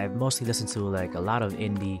 like I said, I've mostly listened to like a lot of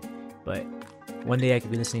indie, but one day I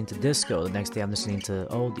could be listening to disco, the next day I'm listening to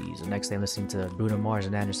oldies, the next day I'm listening to Bruno Mars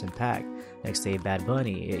and Anderson .Paak, next day Bad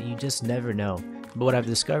Bunny. You just never know. But what I've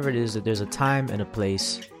discovered is that there's a time and a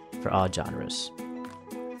place for all genres.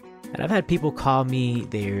 And I've had people call me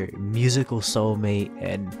their musical soulmate,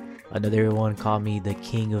 and another one call me the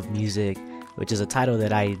king of music, which is a title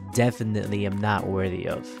that I definitely am not worthy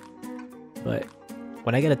of. But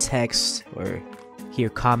when I get a text or hear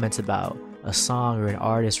comments about a song or an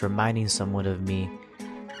artist reminding someone of me,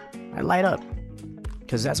 I light up,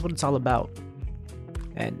 because that's what it's all about.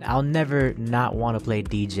 And I'll never not want to play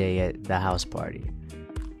DJ at the house party.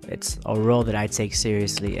 It's a role that I take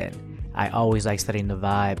seriously, and I always like studying the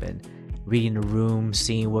vibe and reading the room,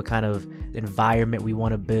 seeing what kind of environment we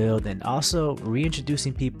want to build, and also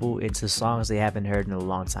reintroducing people into songs they haven't heard in a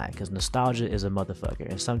long time, because nostalgia is a motherfucker.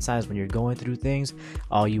 And sometimes when you're going through things,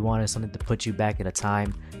 all you want is something to put you back in a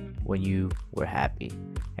time when you were happy.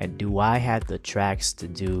 And do I have the tracks to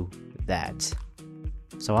do that?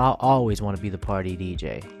 So I'll always want to be the party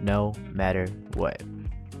DJ, no matter what.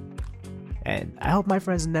 And I hope my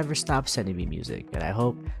friends never stop sending me music, and I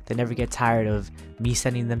hope they never get tired of me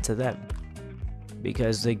sending them to them.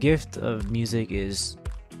 Because the gift of music is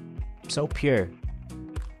so pure.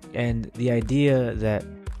 And the idea that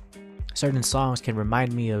certain songs can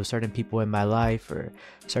remind me of certain people in my life, or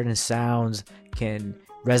certain sounds can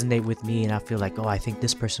resonate with me, and I feel like, oh, I think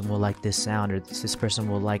this person will like this sound, or this person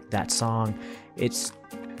will like that song.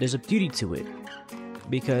 There's a beauty to it.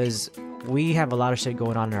 Because we have a lot of shit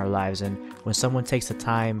going on in our lives, and when someone takes the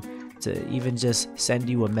time to even just send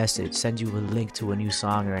you a message, send you a link to a new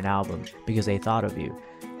song or an album because they thought of you,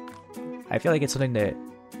 I feel like it's something that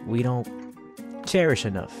we don't cherish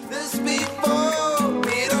enough. This before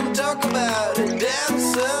we don't talk about it,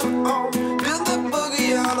 dancing on, build the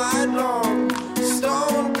boogie all night long,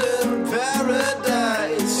 stoned in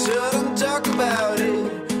paradise. Shouldn't talk about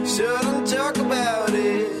it, shouldn't talk about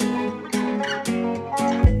it.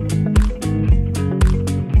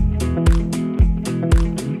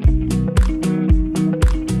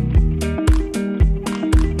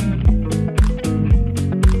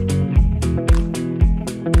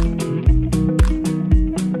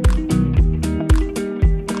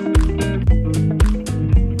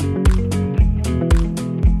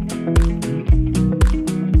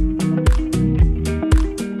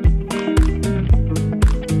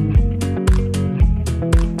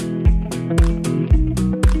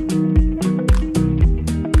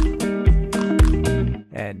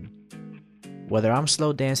 Whether I'm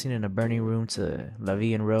slow dancing in a burning room to La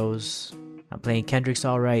Vie en Rose, I'm playing Kendrick's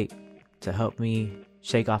Alright to help me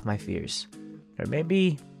shake off my fears. Or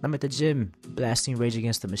maybe I'm at the gym blasting Rage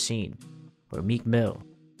Against the Machine or Meek Mill.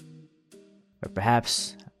 Or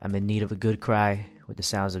perhaps I'm in need of a good cry with the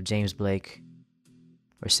sounds of James Blake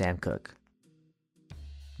or Sam Cooke.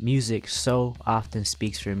 Music so often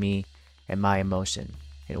speaks for me and my emotion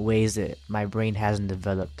in ways that my brain hasn't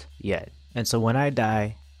developed yet. And so when I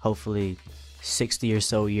die, hopefully 60 or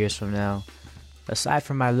so years from now, aside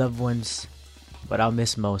from my loved ones, what I'll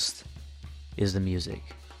miss most is the music.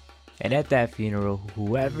 And at that funeral,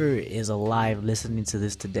 whoever is alive listening to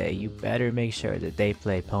this today, you better make sure that they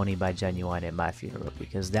play Pony by Genuine at my funeral,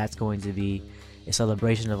 because that's going to be a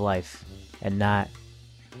celebration of life and not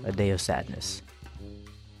a day of sadness.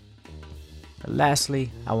 And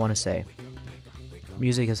lastly, I want to say,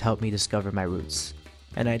 music has helped me discover my roots,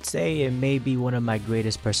 and I'd say it may be one of my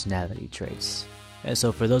greatest personality traits. And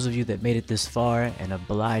so for those of you that made it this far and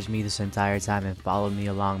obliged me this entire time and followed me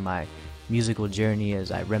along my musical journey as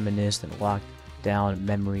I reminisced and walked down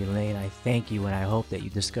memory lane, I thank you, and I hope that you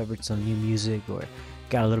discovered some new music or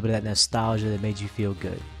got a little bit of that nostalgia that made you feel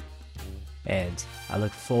good. And I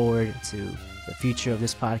look forward to the future of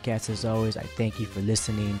this podcast. As always, I thank you for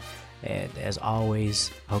listening, and as always,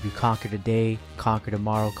 I hope you conquer today, conquer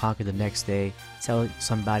tomorrow, conquer the next day. Tell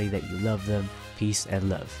somebody that you love them. Peace and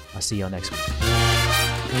love. I'll see y'all next week.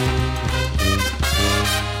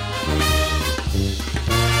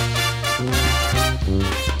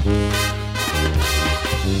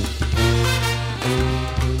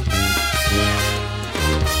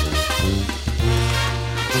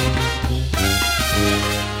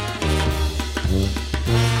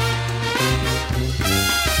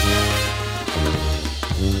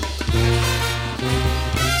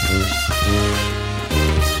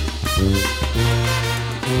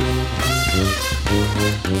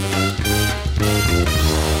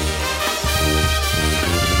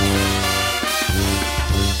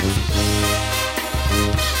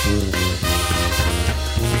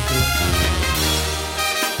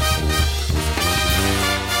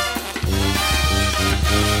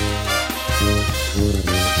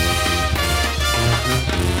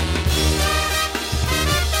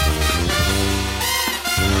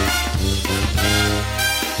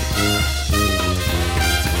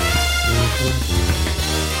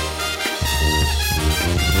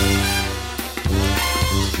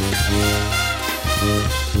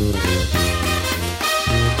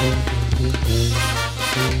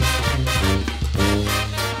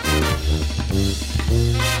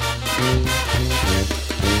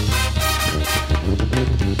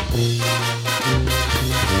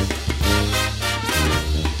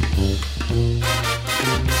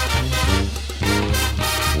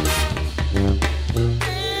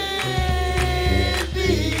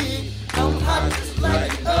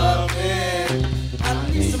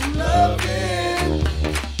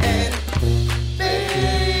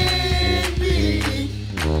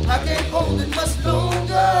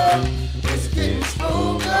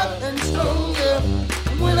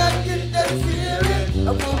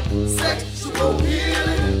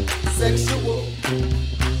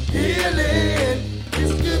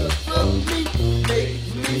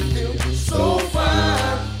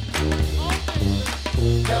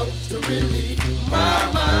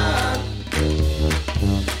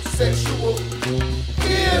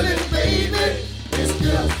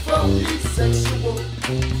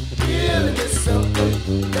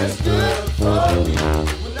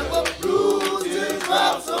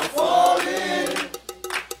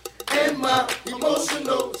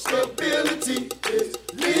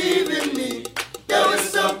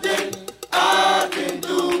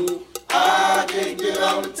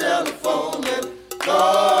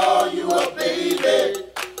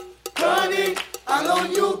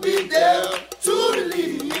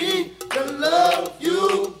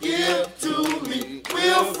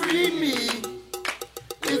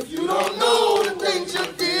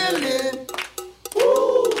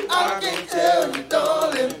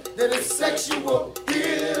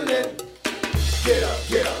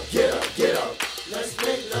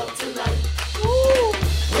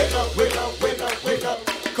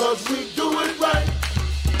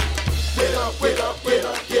 Wake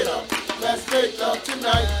up, get up, let's make love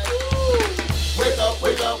tonight.